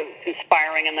guilty to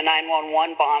conspiring in the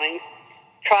 911 bombings,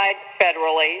 tried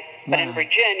federally, but in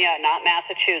Virginia, not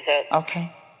Massachusetts. Okay.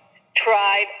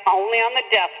 Tried only on the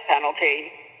death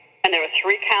penalty. And there were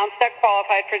 3 counts that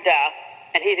qualified for death,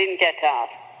 and he didn't get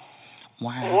death.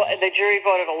 Wow. The jury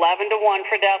voted 11-1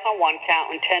 for death on one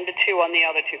count and 10-2 on the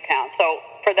other 2 counts. So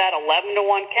for that 11-1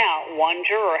 count, one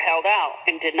juror held out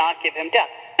and did not give him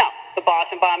death. Now, the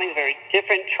Boston bombing is a very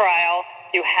different trial.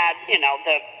 you had,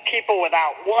 the people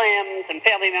without limbs and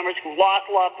family members who lost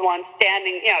loved ones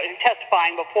standing,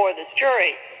 testifying before this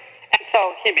jury. And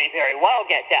so he may very well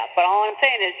get death. But all I'm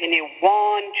saying is you need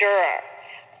one juror,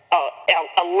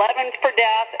 11 for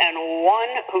death, and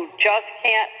one who just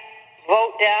can't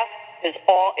vote death is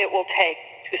all it will take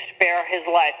to spare his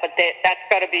life. But that's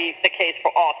got to be the case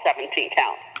for all 17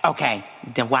 counts. Okay.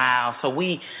 Wow. So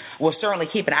we will certainly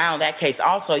keep an eye on that case.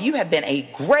 Also, you have been a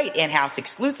great in-house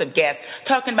exclusive guest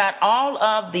talking about all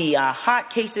of the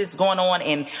hot cases going on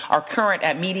in our current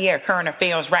media, our current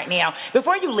affairs right now.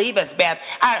 Before you leave us, Beth,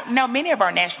 I know many of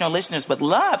our national listeners would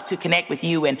love to connect with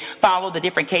you and follow the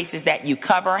different cases that you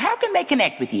cover. How can they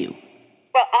connect with you?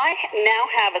 Well, I now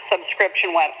have a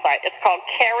subscription website. It's called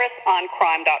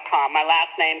CarisOnCrime.com. My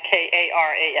last name,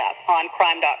 Karas,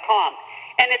 oncrime.com.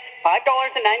 And it's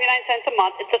 $5.99 a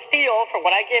month. It's a steal for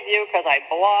what I give you because I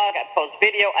blog, I post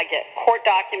video, I get court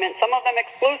documents, some of them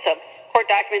exclusive, court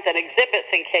documents and exhibits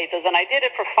in cases. And I did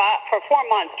it for 4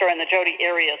 months during the Jodi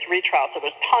Arias retrial, so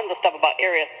there's tons of stuff about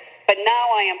Arias. But now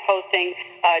I am posting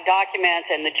documents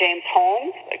in the James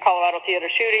Holmes, the Colorado Theater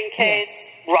shooting case,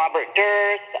 Robert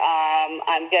Durst.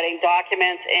 I'm getting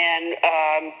documents in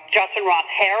Justin Ross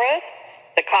Harris,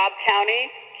 the Cobb County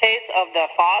case of the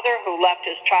father who left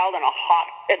his child in a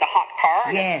hot car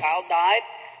and his child died.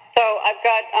 So I've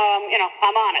got,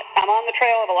 I'm on it. I'm on the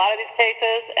trail of a lot of these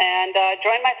cases, and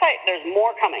join my site. There's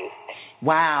more coming.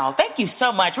 Wow. Thank you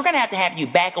so much. We're going to have you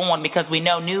back on because we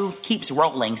know news keeps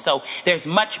rolling, so there's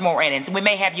much more in it. We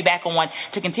may have you back on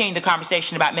to continue the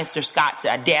conversation about Mr. Scott's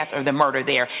death or the murder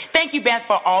there. Thank you, Beth,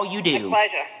 for all you do. My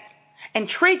pleasure.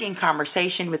 Intriguing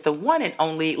conversation with the one and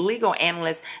only legal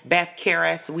analyst, Beth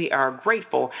Karas. We are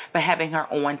grateful for having her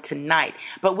on tonight.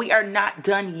 But we are not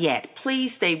done yet. Please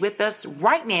stay with us.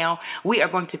 Right now, we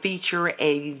are going to feature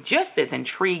a just as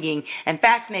intriguing and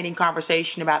fascinating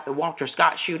conversation about the Walter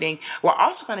Scott shooting. We're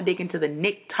also going to dig into the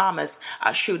Nick Thomas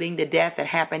shooting, the death that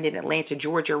happened in Atlanta,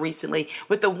 Georgia recently,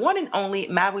 with the one and only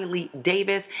Maui Lee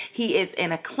Davis. He is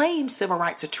an acclaimed civil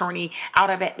rights attorney out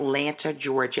of Atlanta,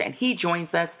 Georgia, and he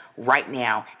joins us right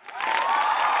now.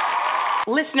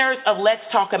 Listeners of Let's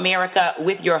Talk America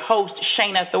with your host,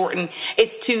 Shana Thornton.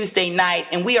 It's Tuesday night,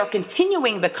 and we are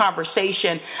continuing the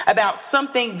conversation about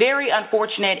something very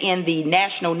unfortunate in the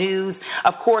national news.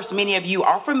 Of course, many of you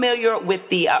are familiar with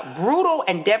the brutal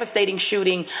and devastating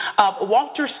shooting of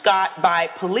Walter Scott by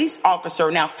police officer,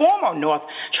 now former North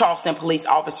Charleston police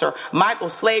officer,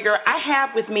 Michael Slager. I have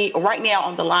with me right now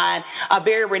on the line a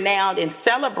very renowned and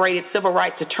celebrated civil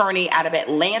rights attorney out of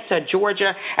Atlanta,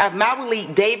 Georgia. I have Maui Lee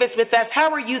Davis with us.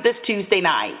 How are you this Tuesday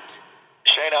night?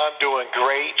 Shana, I'm doing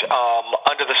great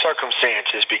under the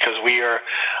circumstances because we are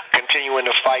continuing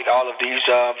to fight all of these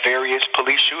various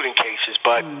police shooting cases.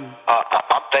 But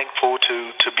I'm thankful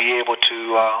to be able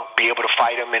to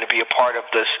fight them and to be a part of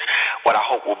this, what I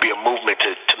hope will be a movement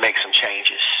to make some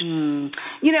changes.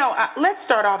 Let's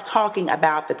start off talking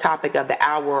about the topic of the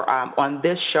hour on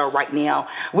this show right now,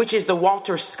 which is the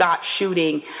Walter Scott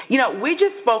shooting. We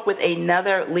just spoke with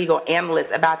another legal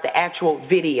analyst about the actual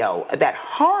video that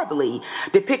horribly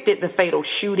depicted the fatal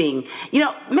shooting.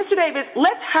 Mr. Davis,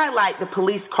 let's highlight the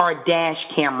police car dash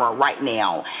camera right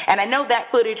now. And I know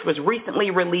that footage was recently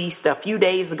released a few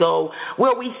days ago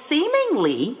where we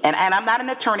seemingly, and I'm not an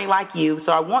attorney like you,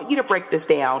 so I want you to break this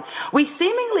down, we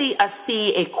seemingly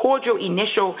see a cordial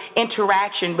initial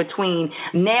interaction between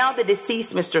now the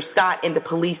deceased Mr. Scott and the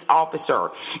police officer.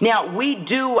 Now, we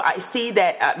do see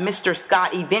that Mr.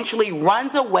 Scott eventually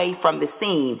runs away from the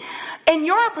scene. In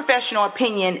your professional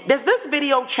opinion, does this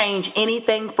video change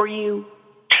anything for you?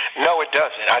 No, it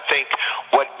doesn't. I think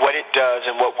what it does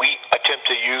and what we attempt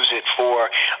to use it for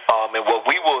and what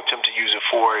we will attempt to use it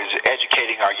for is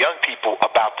educating our young people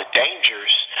about the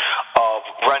dangers of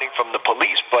running from the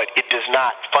police, but it does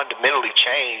not fundamentally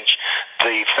change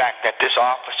the fact that this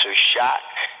officer shot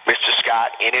Mr.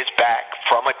 Scott in his back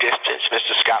from a distance.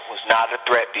 Mr. Scott was not a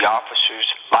threat. The officer's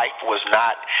life was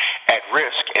not at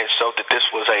risk, and so that this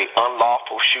was a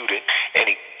unlawful shooting, and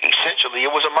essentially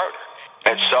it was a murder.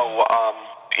 And so,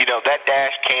 that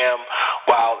dash cam,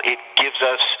 while it gives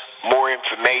us more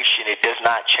information, it does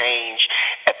not change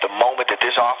at the moment that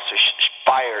this officer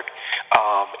fired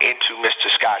into Mr.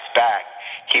 Scott's back.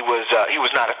 He was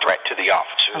not a threat to the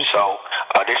officer. Okay. So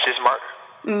this is murder.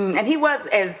 And he was,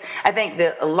 as I think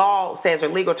the law says, or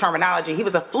legal terminology, he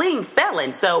was a fleeing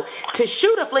felon. So to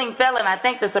shoot a fleeing felon, I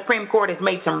think the Supreme Court has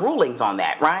made some rulings on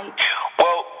that, right?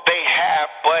 Well, they have,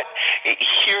 but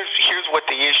here's what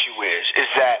the issue is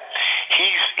that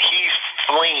he's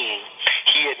fleeing.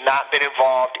 He had had not been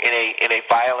involved in a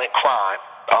violent crime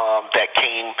that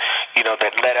came,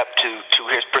 that led up to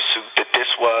his pursuit. That this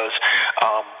was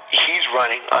he's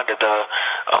running under the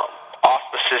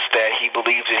auspices that he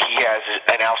believes that he has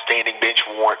an outstanding bench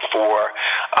warrant for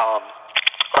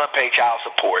unpaid child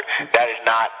support. That is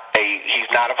not he's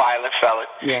not a violent felon.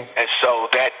 Yes. And so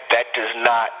that is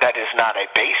not a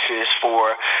basis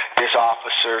for this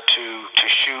officer to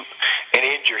shoot and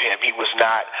injure him. He was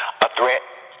not a threat.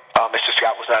 Mr.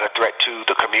 Scott was not a threat to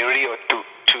the community or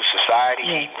to society.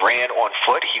 Yes. He ran on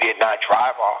foot. He did not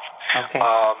drive off. Okay.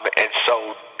 And so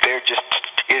there just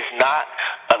is not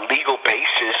a legal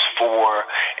basis for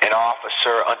an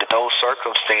officer under those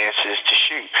circumstances to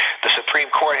shoot. The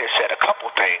Supreme Court has said a couple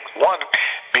things. One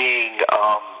being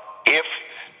if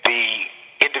the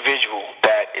individual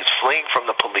that is fleeing from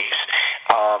the police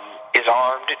is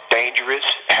armed, dangerous,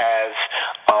 has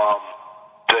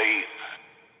the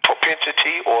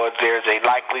propensity or there's a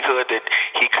likelihood that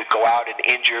he could go out and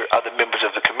injure other members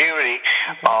of the community,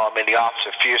 and the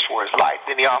officer fears for his life,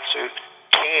 then the officer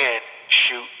can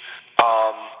shoot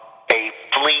a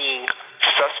fleeing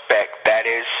suspect that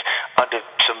is under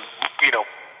some,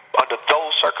 under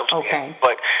those circumstances. Okay.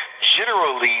 But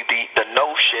generally, the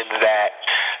notion that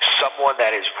someone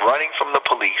that is running from the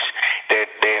police,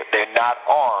 they're not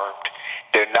armed,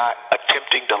 they're not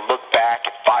attempting to look back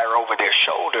and fire over their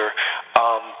shoulder,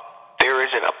 there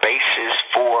isn't a basis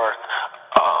for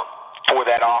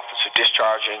that officer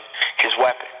discharging his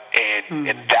weapon.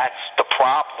 And that's the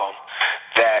problem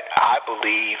that I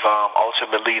believe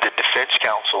ultimately the defense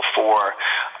counsel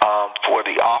for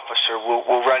the officer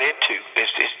will run into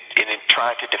in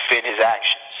trying to defend his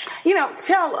actions.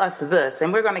 Tell us this,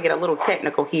 and we're going to get a little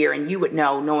technical here, and you would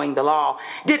know, knowing the law.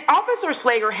 Did Officer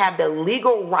Slager have the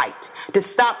legal right to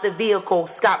stop the vehicle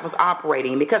Scott was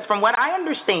operating? Because from what I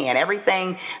understand,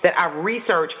 everything that I've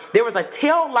researched, there was a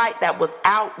tail light that was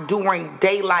out during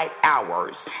daylight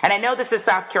hours. And I know this is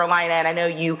South Carolina, and I know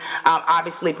you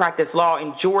obviously practice law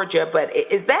in Georgia, but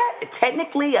is that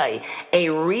technically a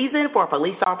reason for a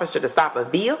police officer to stop a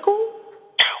vehicle?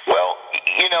 Well,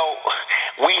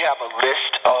 we have a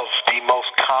list of the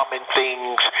most common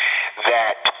things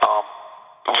that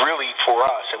really for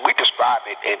us, and we describe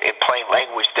it in plain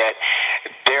language, that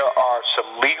there are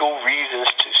some legal reasons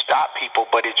to stop people,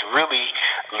 but it's really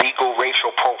legal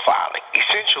racial profiling.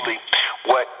 Essentially,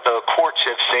 what the courts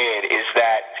have said is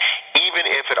that even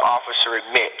if an officer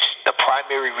admits the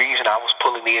primary reason I was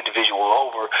pulling the individual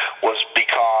over was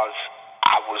because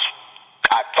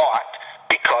I thought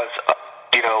because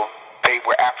they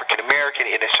were African American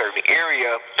in a certain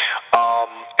area,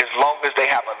 as long as they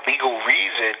have a legal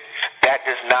reason, that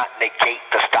does not negate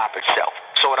the stop itself.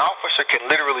 So an officer can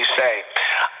literally say,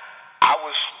 I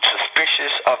was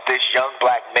suspicious of this young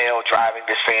black male driving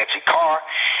this fancy car,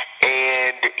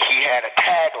 and he had a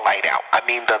tag light out. I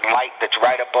mean, the light that's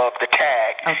right above the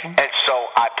tag, and so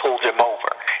I pulled him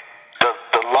over.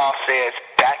 The law says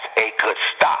that's a good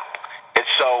stop. And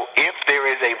so if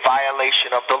there is a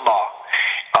violation of the law,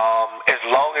 as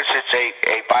long as it's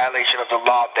a violation of the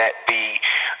law that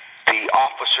the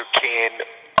officer can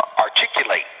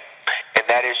articulate, and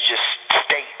that is just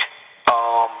state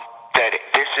that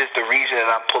this is the reason that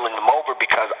I'm pulling them over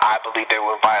because I believe they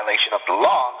were in violation of the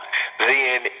law,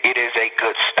 then it is a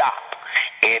good stop.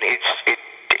 And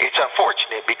it's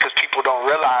unfortunate because people don't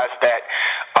realize that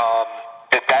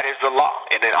that is the law,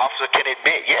 and an officer can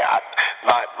admit,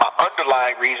 my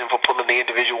underlying reason for pulling the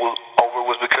individual over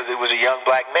was because it was a young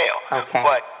black male. Okay.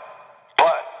 But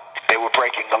they were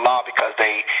breaking the law because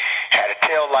they had a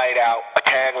tail light out, a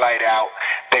tag light out,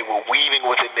 they were weaving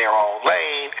within their own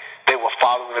lane, they were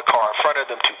following the car in front of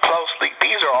them too closely.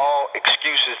 These are all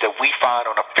excuses that we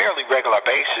find on a fairly regular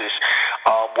basis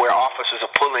where officers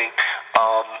are pulling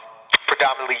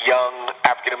predominantly young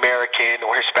African American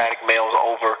or Hispanic males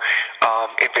over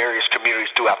in various communities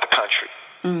throughout the country.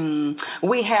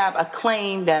 We have a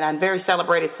claim that a very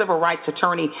celebrated civil rights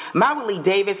attorney, Mawuli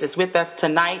Davis, is with us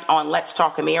tonight on Let's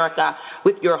Talk America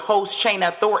with your host,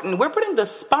 Shana Thornton. We're putting the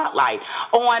spotlight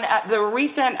on the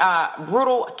recent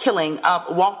brutal killing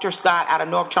of Walter Scott out of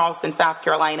North Charleston, South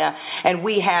Carolina, and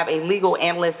we have a legal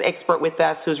analyst expert with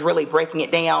us who's really breaking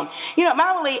it down.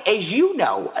 Mawuli, as you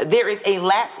know, there is a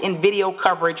lapse in video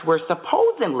coverage where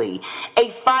supposedly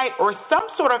a fight or some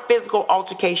sort of physical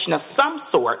altercation of some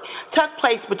sort took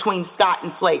place between Scott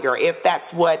and Slager, if that's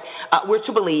what we're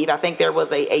to believe. I think there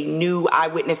was a new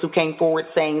eyewitness who came forward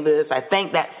saying this. I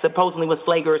think that supposedly was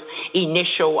Slager's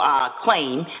initial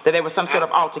claim, that there was some sort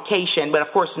of altercation, but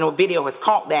of course no video has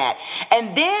caught that.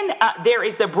 And then there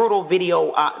is the brutal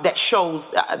video that shows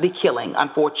the killing,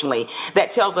 unfortunately,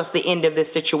 that tells us the end of this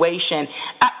situation.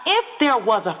 If there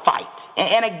was a fight,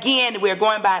 and again, we're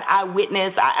going by an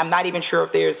eyewitness. I'm not even sure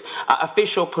if there's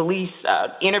official police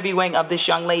interviewing of this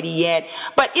young lady yet.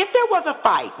 But if there was a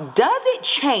fight, does it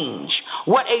change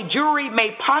what a jury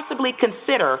may possibly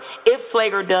consider if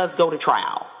Slager does go to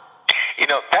trial? You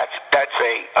know, that's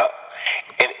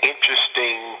an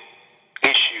interesting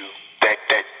issue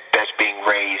that's being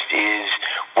raised. Is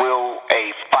will a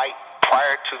fight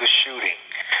prior to the shooting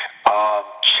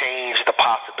change the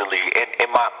possibility? And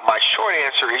my short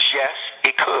answer is yes,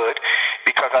 it could,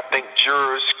 because I think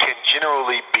jurors can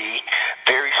generally be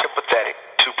very sympathetic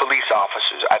to police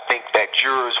officers. I think that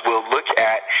jurors will look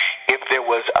at if there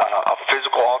was a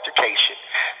physical altercation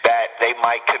that they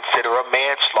might consider a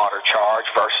manslaughter charge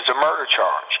versus a murder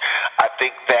charge. I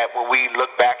think that when we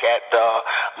look back at the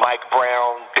Mike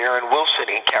Brown, Darren Wilson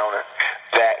encounter,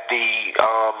 that the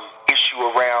issue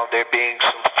around there being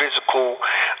some physical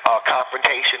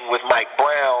confrontation with Mike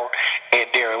Brown and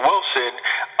Darren Wilson,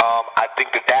 I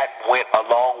think that went a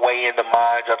long way in the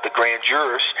minds of the grand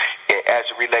jurors as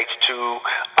it relates to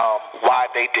why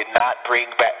they did not bring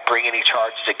any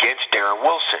charges against Darren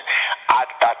Wilson. I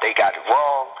thought they got it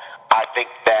wrong. I think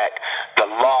that the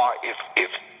law,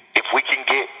 if we can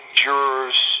get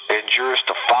jurors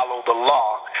to follow the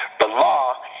law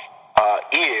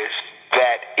is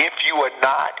that if you are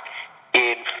not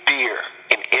in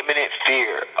imminent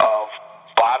fear of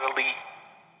bodily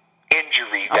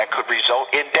injury that could result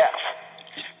in death,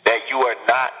 that you are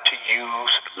not to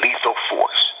use lethal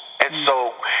force. And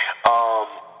so,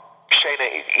 Shana,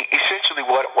 essentially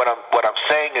what I'm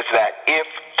saying is that if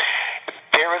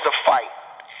there is a fight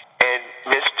and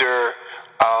Mr.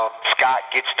 Scott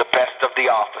gets the best of the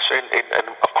officer,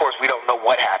 and of course we don't know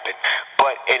what happened,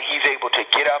 and he's able to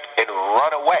get up and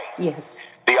run away. Yes.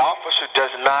 The officer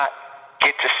does not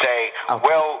get to say, okay,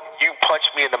 well, you punched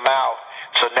me in the mouth,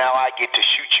 so now I get to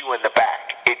shoot you in the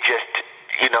back. It just,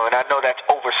 and I know that's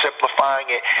oversimplifying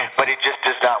it, okay, but it just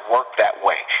does not work that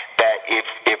way. That if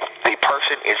the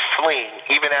person is fleeing,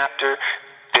 even after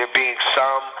there being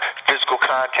some physical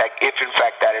contact, if in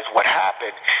fact that is what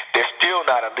happened, there's still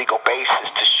not a legal basis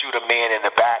to shoot a man in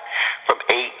the back from 8,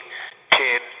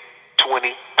 10,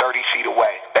 20, 30 feet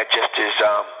away. That just is,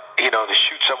 to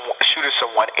shoot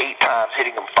someone 8 times,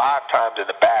 hitting them 5 times in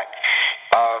the back,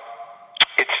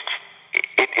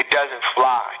 it doesn't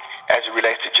fly as it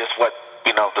relates to just what,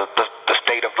 the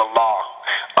state of the law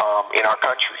in our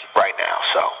country right now.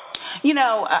 So.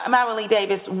 Marilyn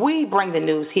Davis, we bring the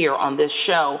news here on this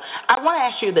show. I want to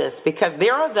ask you this, because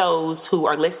there are those who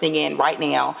are listening in right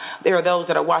now. There are those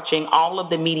that are watching all of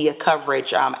the media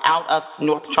coverage out of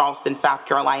North Charleston, South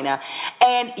Carolina.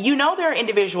 And there are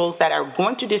individuals that are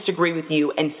going to disagree with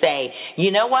you and say,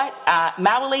 you know what,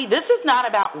 Marilyn, this is not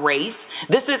about race.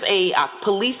 This is a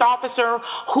police officer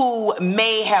who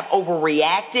may have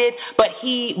overreacted, but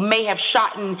he may have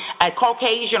shot a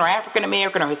Caucasian or African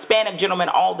American or Hispanic gentleman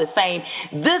all the same.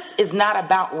 This is not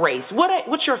about race.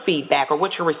 What's your feedback or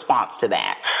what's your response to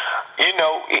that?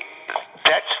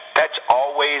 That's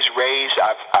always raised.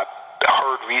 I've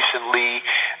heard recently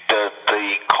the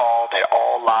call that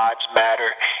all lives matter,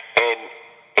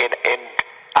 and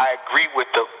I agree with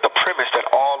the premise that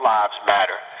all lives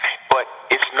matter. But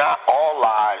it's not all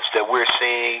lives that we're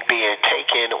seeing being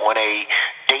taken on a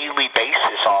daily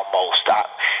basis almost.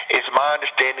 It's my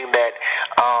understanding that,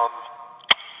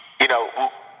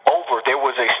 there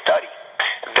was a study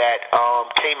that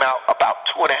came out about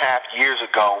 2.5 years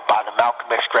ago by the Malcolm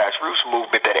X grassroots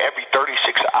movement that every 36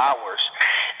 hours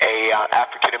a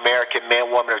African-American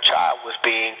man, woman, or child was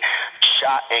being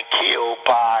shot and killed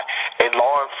by a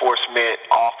law enforcement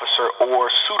officer or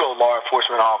pseudo-law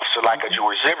enforcement officer like a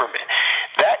George Zimmerman.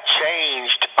 That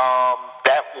changed.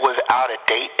 That was out of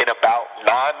date in about 9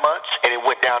 months, and it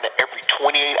went down to every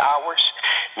 28 hours.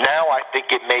 Now I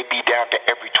think it may be down to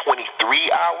every 23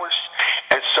 hours.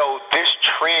 And so this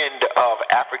trend of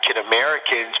African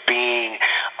Americans being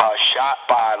shot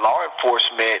by law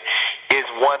enforcement is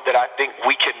one that I think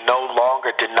we can no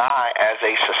longer deny as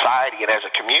a society and as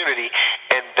a community,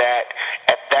 and that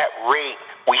at that rate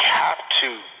we have to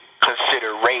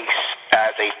consider race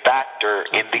as a factor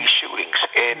in these shootings.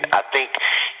 And I think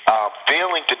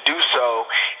failing to do so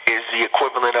is the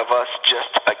equivalent of us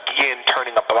just, again,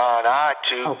 turning a blind eye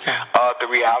to the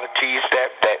realities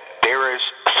that there is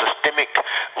systemic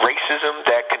racism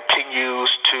that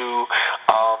continues to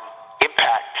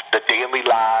impact the daily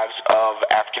lives of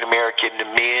African American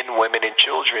men, women, and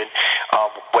children,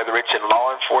 whether it's in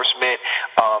law enforcement,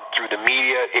 through the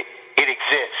media. It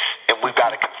exists, and we've got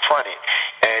to confront it.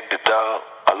 And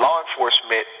the law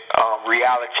enforcement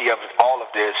reality of all of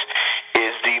this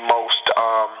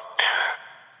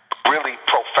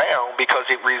because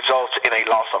it results in a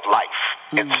loss of life.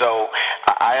 And so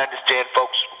I understand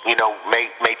folks,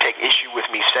 may take issue with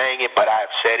me saying it, but I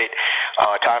have said it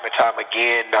time and time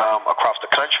again across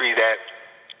the country that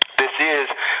this is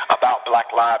about Black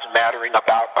lives mattering,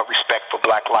 about a respect for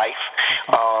Black life,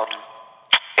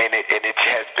 and it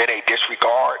has been a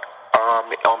disregard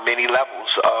on many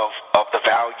levels of the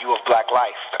value of Black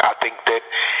life. I think that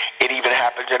it even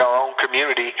happens in our own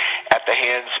community at the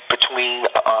hands between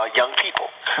young people,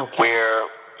 where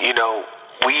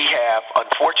we have,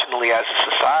 unfortunately, as a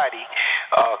society,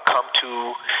 come to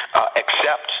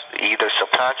accept, either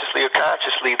subconsciously or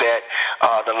consciously, that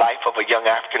the life of a young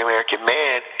African-American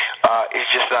man is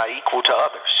just not equal to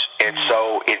others. And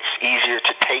so it's easier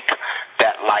to take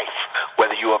that life,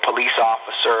 whether you're a police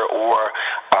officer or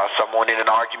someone in an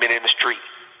argument in the street.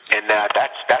 And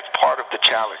that's part of the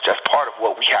challenge. That's part of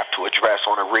what we have to address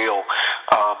on a real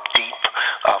deep,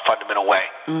 fundamental way.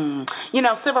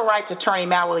 Civil rights attorney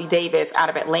Mallory Davis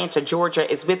out of Atlanta, Georgia,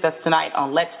 is with us tonight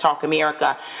on Let's Talk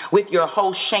America with your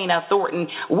host, Shana Thornton.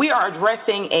 We are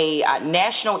addressing a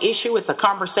national issue. It's a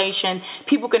conversation.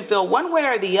 People can feel one way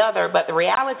or the other, but the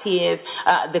reality is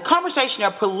the conversation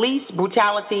of police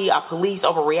brutality, police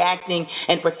overreacting,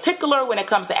 in particular when it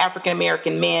comes to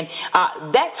African-American men,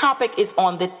 that topic is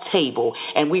on the table,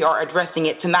 and we are addressing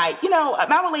it tonight.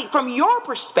 Mallory, from your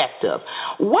perspective,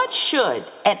 what should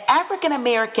an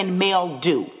African-American male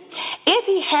do if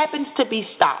he happens to be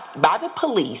stopped by the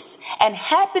police and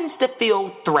happens to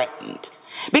feel threatened?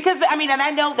 Because, and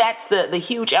I know that's the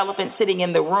huge elephant sitting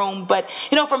in the room, but,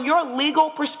 from your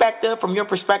legal perspective, from your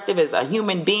perspective as a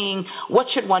human being, what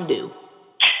should one do?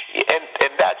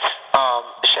 And that's,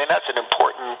 Shane, that's an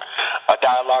important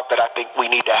dialogue that I think we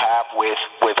need to have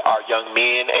with our young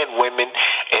men and women,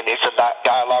 and it's a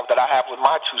dialogue that I have with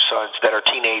my two sons that are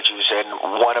teenagers,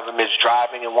 and one of them is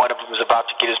driving and one of them is about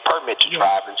to get his permit to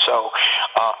drive, and so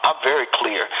I'm very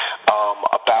clear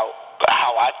about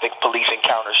how I think police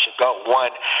encounters should go.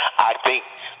 One, I think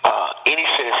any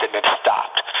citizen that's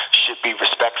stopped should be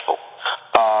respectful,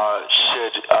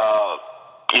 should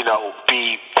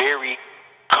be very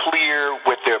clear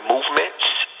with their movements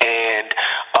and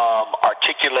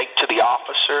articulate to the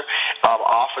officer,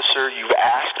 officer, you've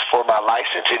asked for my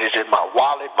license. It is in my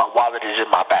wallet. My wallet is in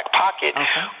my back pocket.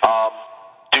 How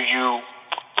do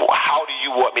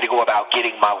you want me to go about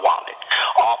getting my wallet?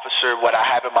 Officer, what I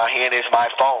have in my hand is my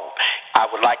phone. I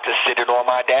would like to sit it on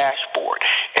my dashboard,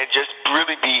 and just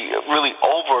really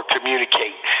over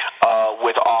communicate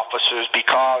with officers,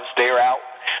 because they're out,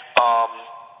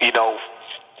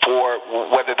 for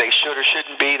whether they should or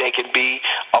shouldn't be. They can be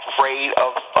afraid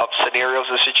of scenarios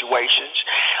or situations.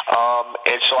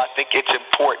 And so I think it's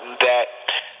important that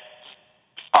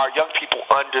our young people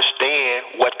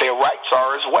understand what their rights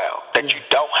are as well, that you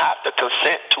don't have to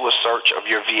consent to a search of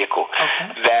your vehicle,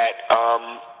 that,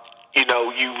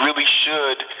 you really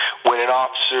should, when an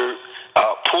officer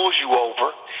pulls you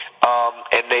over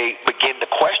and they begin to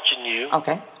question you,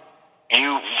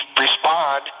 you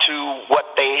respond to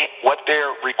what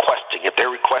they're requesting. If they're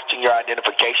requesting your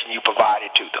identification, you provide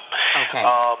it to them.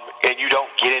 And you don't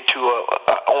get into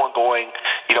a ongoing,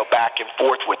 back and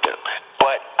forth with them.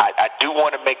 But I do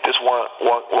want to make this one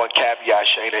caveat,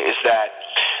 Shana, is that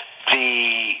the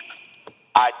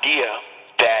idea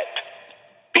that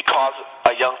because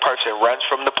a young person runs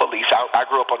from the police, I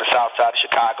grew up on the south side of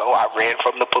Chicago. I ran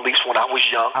from the police when I was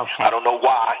young. I don't know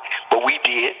why, but we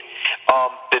did.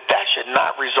 That should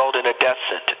not result in a death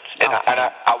sentence. And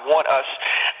I want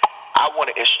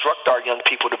to instruct our young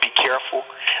people to be careful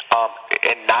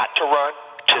and not to run.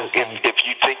 If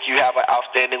you think you have an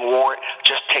outstanding warrant,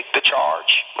 just take the charge.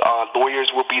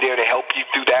 Lawyers will be there to help you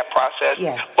through that process.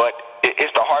 But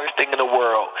it's the hardest thing in the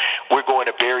world. We're going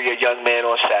to bury a young man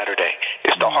on Saturday.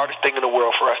 It's the hardest thing in the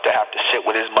world for us to have to sit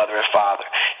with his mother and father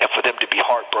and for them to be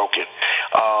heartbroken.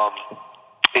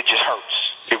 It just hurts.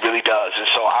 It really does. And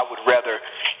so I would rather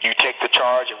you take the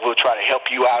charge, and we'll try to help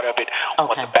you out of it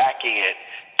on the back end,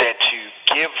 than to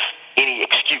give any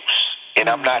excuse. And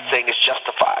I'm not saying it's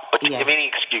justified, but to give any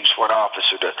excuse for an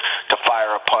officer to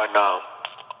fire upon,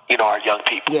 our young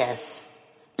people. Yes.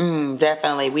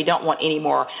 Definitely. We don't want any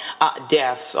more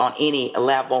deaths on any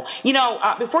level.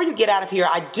 Before you get out of here,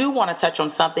 I do want to touch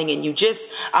on something, and you just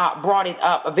brought it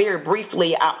up very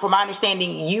briefly. From my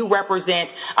understanding, you represent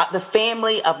the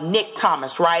family of Nick Thomas,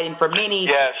 right? And for many,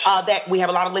 that we have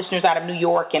a lot of listeners out of New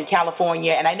York and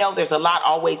California, and I know there's a lot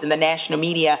always in the national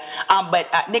media, but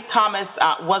Nick Thomas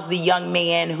was the young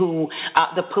man who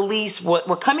the police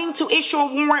were coming to issue a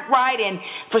warrant, right? And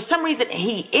for some reason,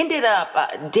 he ended up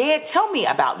dead. Tell me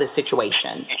about about this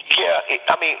situation? Yeah,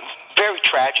 very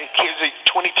tragic. He's a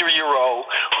 23-year-old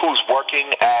who's working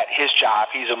at his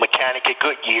job. He's a mechanic at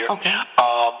Goodyear,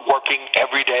 working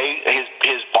every day.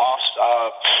 His boss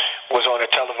was on a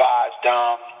televised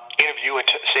interview and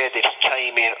said that he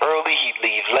came in early, he'd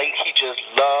leave late. He just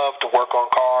loved to work on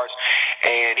cars,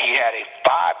 and he had a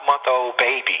 5-month-old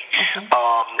baby.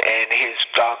 And his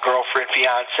girlfriend,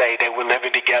 fiance, they were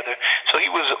living together. So he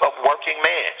was a working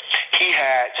man. He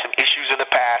had some issues in the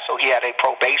past, so he had a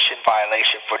probation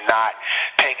violation for not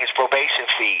paying his probation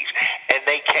fees. And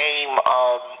they came,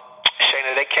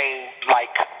 Shana, they came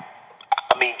like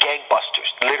gangbusters.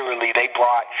 Literally, they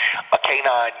brought a K-9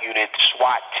 unit,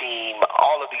 SWAT team,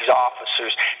 all of these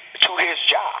officers to his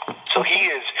job. So he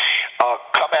has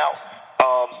come out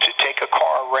to take a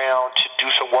car around to do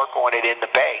some work on it in the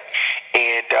bay.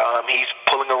 And he's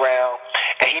pulling around,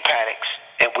 and he panics.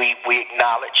 And we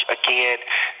acknowledge, again,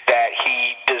 that he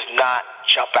does not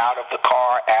jump out of the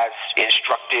car as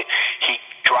instructed. He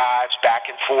drives back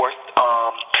and forth,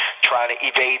 trying to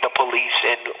evade the police.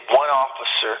 And one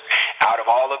officer, out of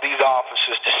all of these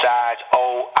officers, decides,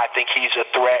 I think he's a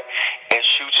threat, and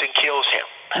shoots and kills him.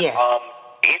 Yeah.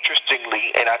 Interestingly,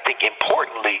 and I think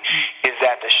importantly, is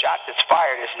that the shot that's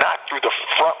fired is not through the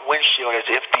front windshield as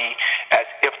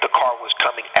if the car was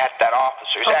coming at that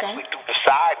officer. It's actually through the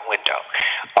side window.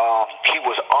 He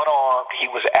was unarmed. He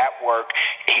was at work.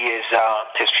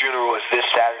 His funeral is this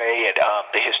Saturday at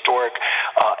the historic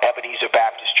Ebenezer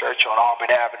Baptist Church on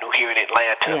Auburn Avenue here in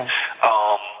Atlanta.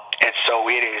 Yeah. And so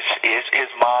it is his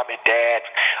mom and dad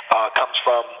comes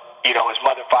from. His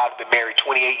mother and father have been married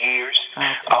 28 years.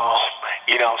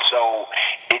 So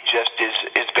it just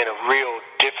it's been a real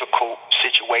difficult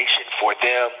situation for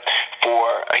them, for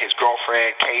his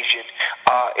girlfriend, Cajun.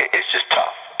 It's just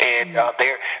tough. And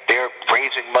they're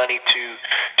raising money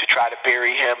to try to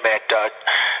bury him at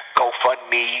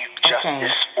GoFundMe,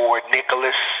 Justice for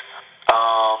Nicholas.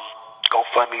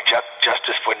 GoFundMe,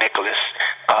 Justice for Nicholas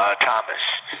Thomas.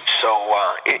 So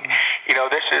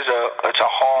this is it's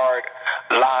a hard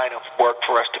line of work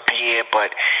for us to be in,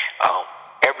 but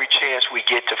every chance we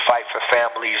get to fight for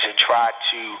families and try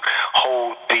to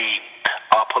hold the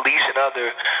police and other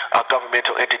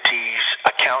governmental entities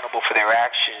accountable for their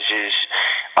actions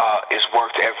is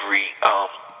worth every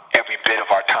bit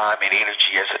of our time and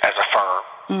energy as a firm.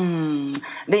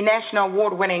 The national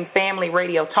award-winning family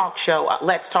radio talk show,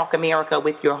 Let's Talk America,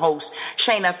 with your host,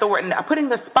 Shana Thornton, putting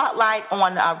the spotlight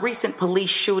on recent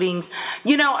police shootings.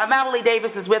 Madeline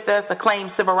Davis is with us,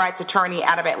 acclaimed civil rights attorney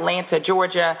out of Atlanta,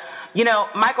 Georgia.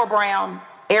 Michael Brown,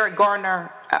 Eric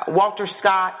Gardner, Walter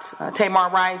Scott,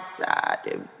 Tamar Rice,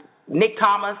 Nick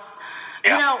Thomas.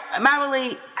 Yeah.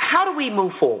 Madeline, how do we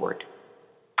move forward?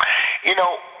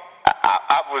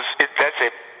 That's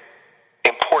an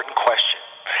important question.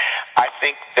 I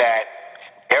think that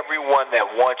everyone that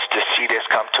wants to see this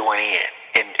come to an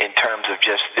end in terms of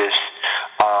just this,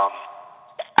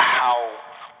 how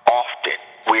often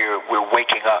we're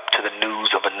waking up to the news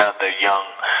of another young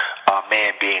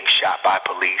man being shot by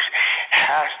police,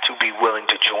 has to be willing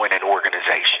to join an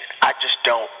organization. I just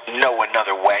don't know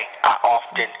another way. I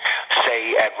often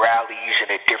say at rallies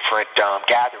and at different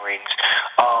gatherings,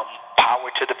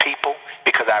 power to the people,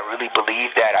 because I really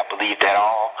believe that. I believe that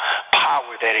all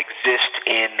power that exists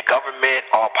in government,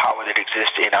 all power that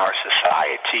exists in our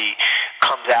society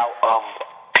comes out of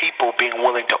people being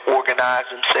willing to organize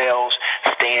themselves,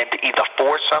 stand either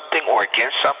for something or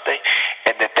against something,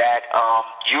 and that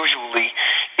usually,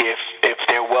 if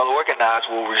they're well organized,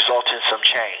 will result in some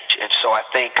change. And so I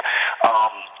think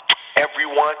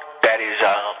everyone that is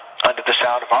under the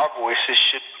sound of our voices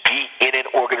should be in an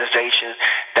organization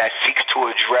that seeks to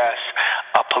address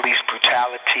police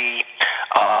brutality,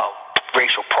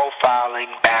 racial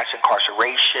profiling, mass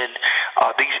incarceration,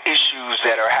 these issues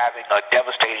that are having a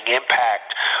devastating impact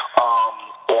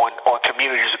on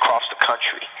communities across the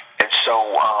country. And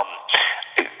so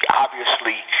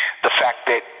obviously the fact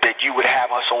that you would have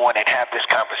us on and have this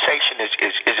conversation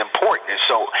is important. And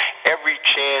so every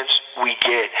chance we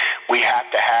get, we have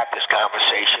to have this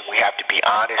conversation. We have to be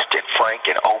honest and frank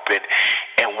and open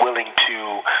and willing to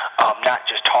not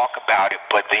just talk about it,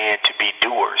 but then to be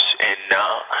doers and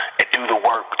do the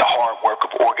work, the hard work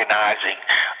of organizing,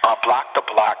 block to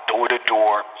block, door to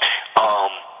door,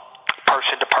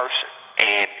 person to person,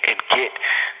 and get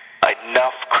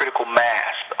enough critical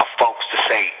mass of folks to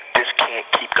say this can't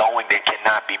keep going. There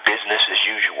cannot be business as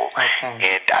usual. Okay.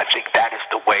 And I think that is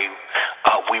the way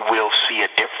we will see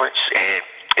a difference. And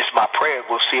it's my prayer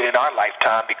we'll see it in our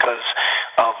lifetime because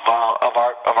of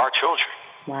our children.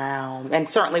 Wow. and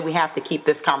certainly we have to keep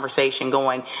this conversation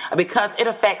going because it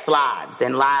affects lives,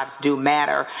 and lives do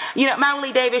matter.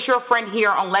 Madeline Davis, your friend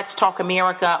here on Let's Talk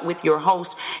America with your host,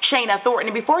 Shana Thornton.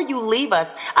 And before you leave us,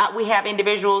 we have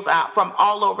individuals from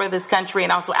all over this country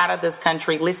and also out of this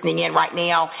country listening in right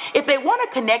now. If they want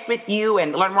to connect with you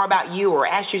and learn more about you or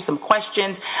ask you some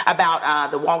questions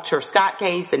about the Walter Scott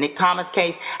case, the Nick Thomas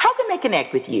case, how can they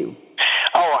connect with you?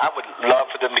 Oh, I would love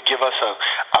for them to give us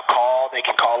a call. They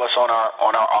can call us on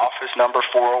our office number,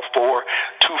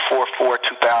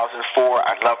 404-244-2004.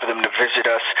 I'd love for them to visit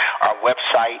us, our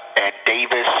website at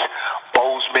Davis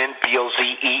Bozeman,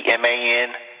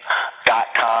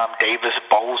 BOZEMAN.com, Davis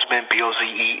Bozeman,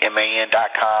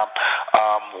 BOZEMAN.com.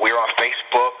 We're on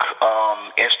Facebook,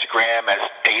 Instagram as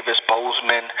Davis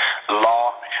Bozeman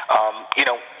Law.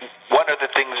 One of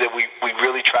the things that we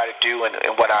really try to do, and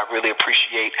what I really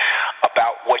appreciate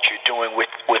about what you're doing with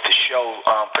the show,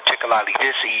 particularly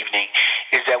this evening,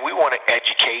 is that we want to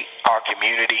educate our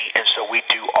community, and so we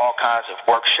do all kinds of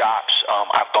workshops.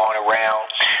 I've gone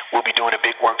around. We'll be doing a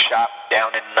big workshop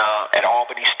down in at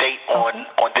Albany State on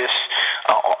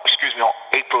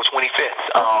April 25th,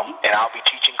 and I'll be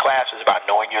teaching classes about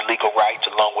knowing your legal rights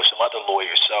along with some other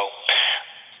lawyers. So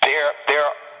there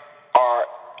are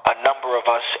a number of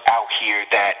us out here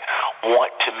that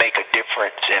want to make a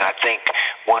difference, and I think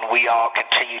when we all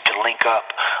continue to link up,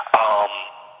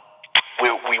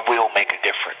 we will make a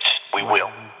difference. We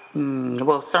will.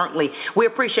 Well, certainly. We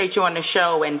appreciate you on the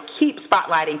show and keep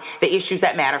spotlighting the issues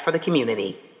that matter for the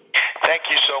community. Thank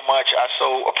you so much. I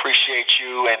so appreciate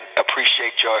you and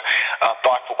appreciate your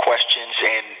thoughtful questions,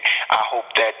 and I hope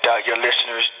that your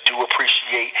listeners do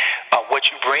appreciate what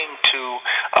you bring to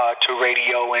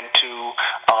radio and to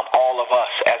all of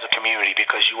us as a community,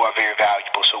 because you are very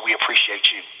valuable, so we appreciate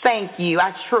you. Thank you.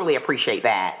 I truly appreciate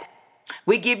that.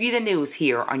 We give you the news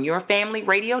here on your family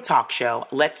radio talk show,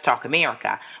 Let's Talk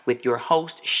America, with your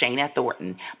host, Shana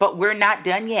Thornton. But we're not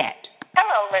done yet.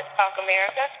 Hello, Let's Talk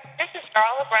America. This is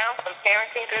Charlotte Brown from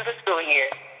Parenting Through the School Year.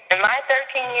 In my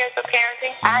 13 years of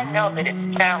parenting, I know that it's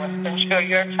a challenge to ensure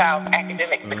your child's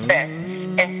academic success.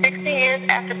 And 60 years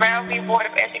after Brown v. Board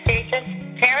of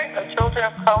Education, parents of children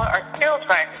of color are still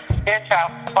trying to keep their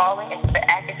child from falling into the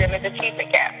academic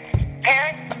achievement gap.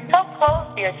 Parents, help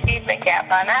close the achievement gap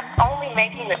by not only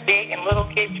making the big and little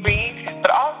kids read,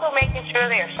 but also making sure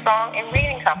they are strong in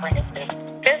reading comprehension.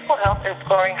 This will help in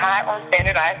scoring high on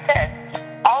standardized tests.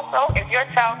 Also, if your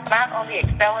child's not on the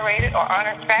accelerated or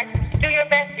honor track, do your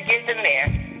best to get them there.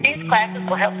 These classes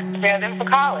will help to prepare them for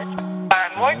college.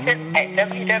 Find more tips at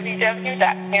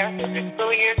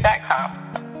www.parentingthroughschoolyears.com.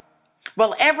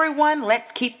 Well, everyone, let's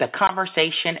keep the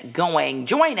conversation going.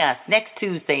 Join us next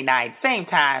Tuesday night, same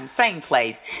time, same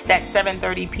place. That's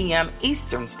 7:30 p.m.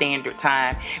 Eastern Standard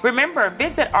Time. Remember,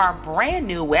 visit our brand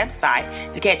new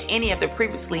website to catch any of the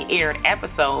previously aired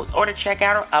episodes or to check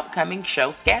out our upcoming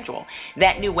show schedule.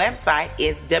 That new website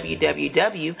is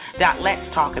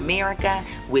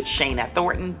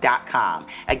www.letstalkamerica.com.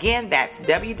 Again, that's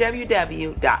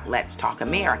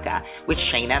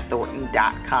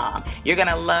www.letstalkamerica.com. You're going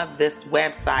to love this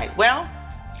website. Well,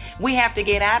 we have to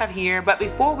get out of here, but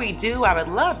before we do, I would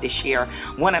love to share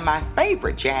one of my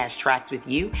favorite jazz tracks with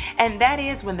you, and that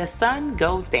is When the Sun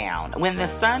Goes Down. When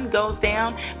the Sun Goes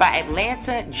Down by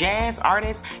Atlanta jazz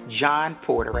artist John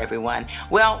Porter, everyone.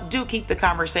 Well, do keep the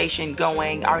conversation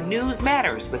going. Our news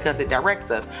matters because it directs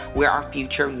us where our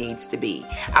future needs to be.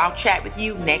 I'll chat with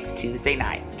you next Tuesday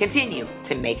night. Continue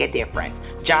to make a difference.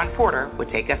 John Porter will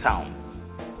take us home.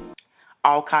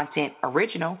 All content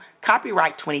original,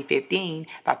 copyright 2015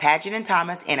 by Paget &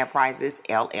 Thomas Enterprises,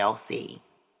 LLC.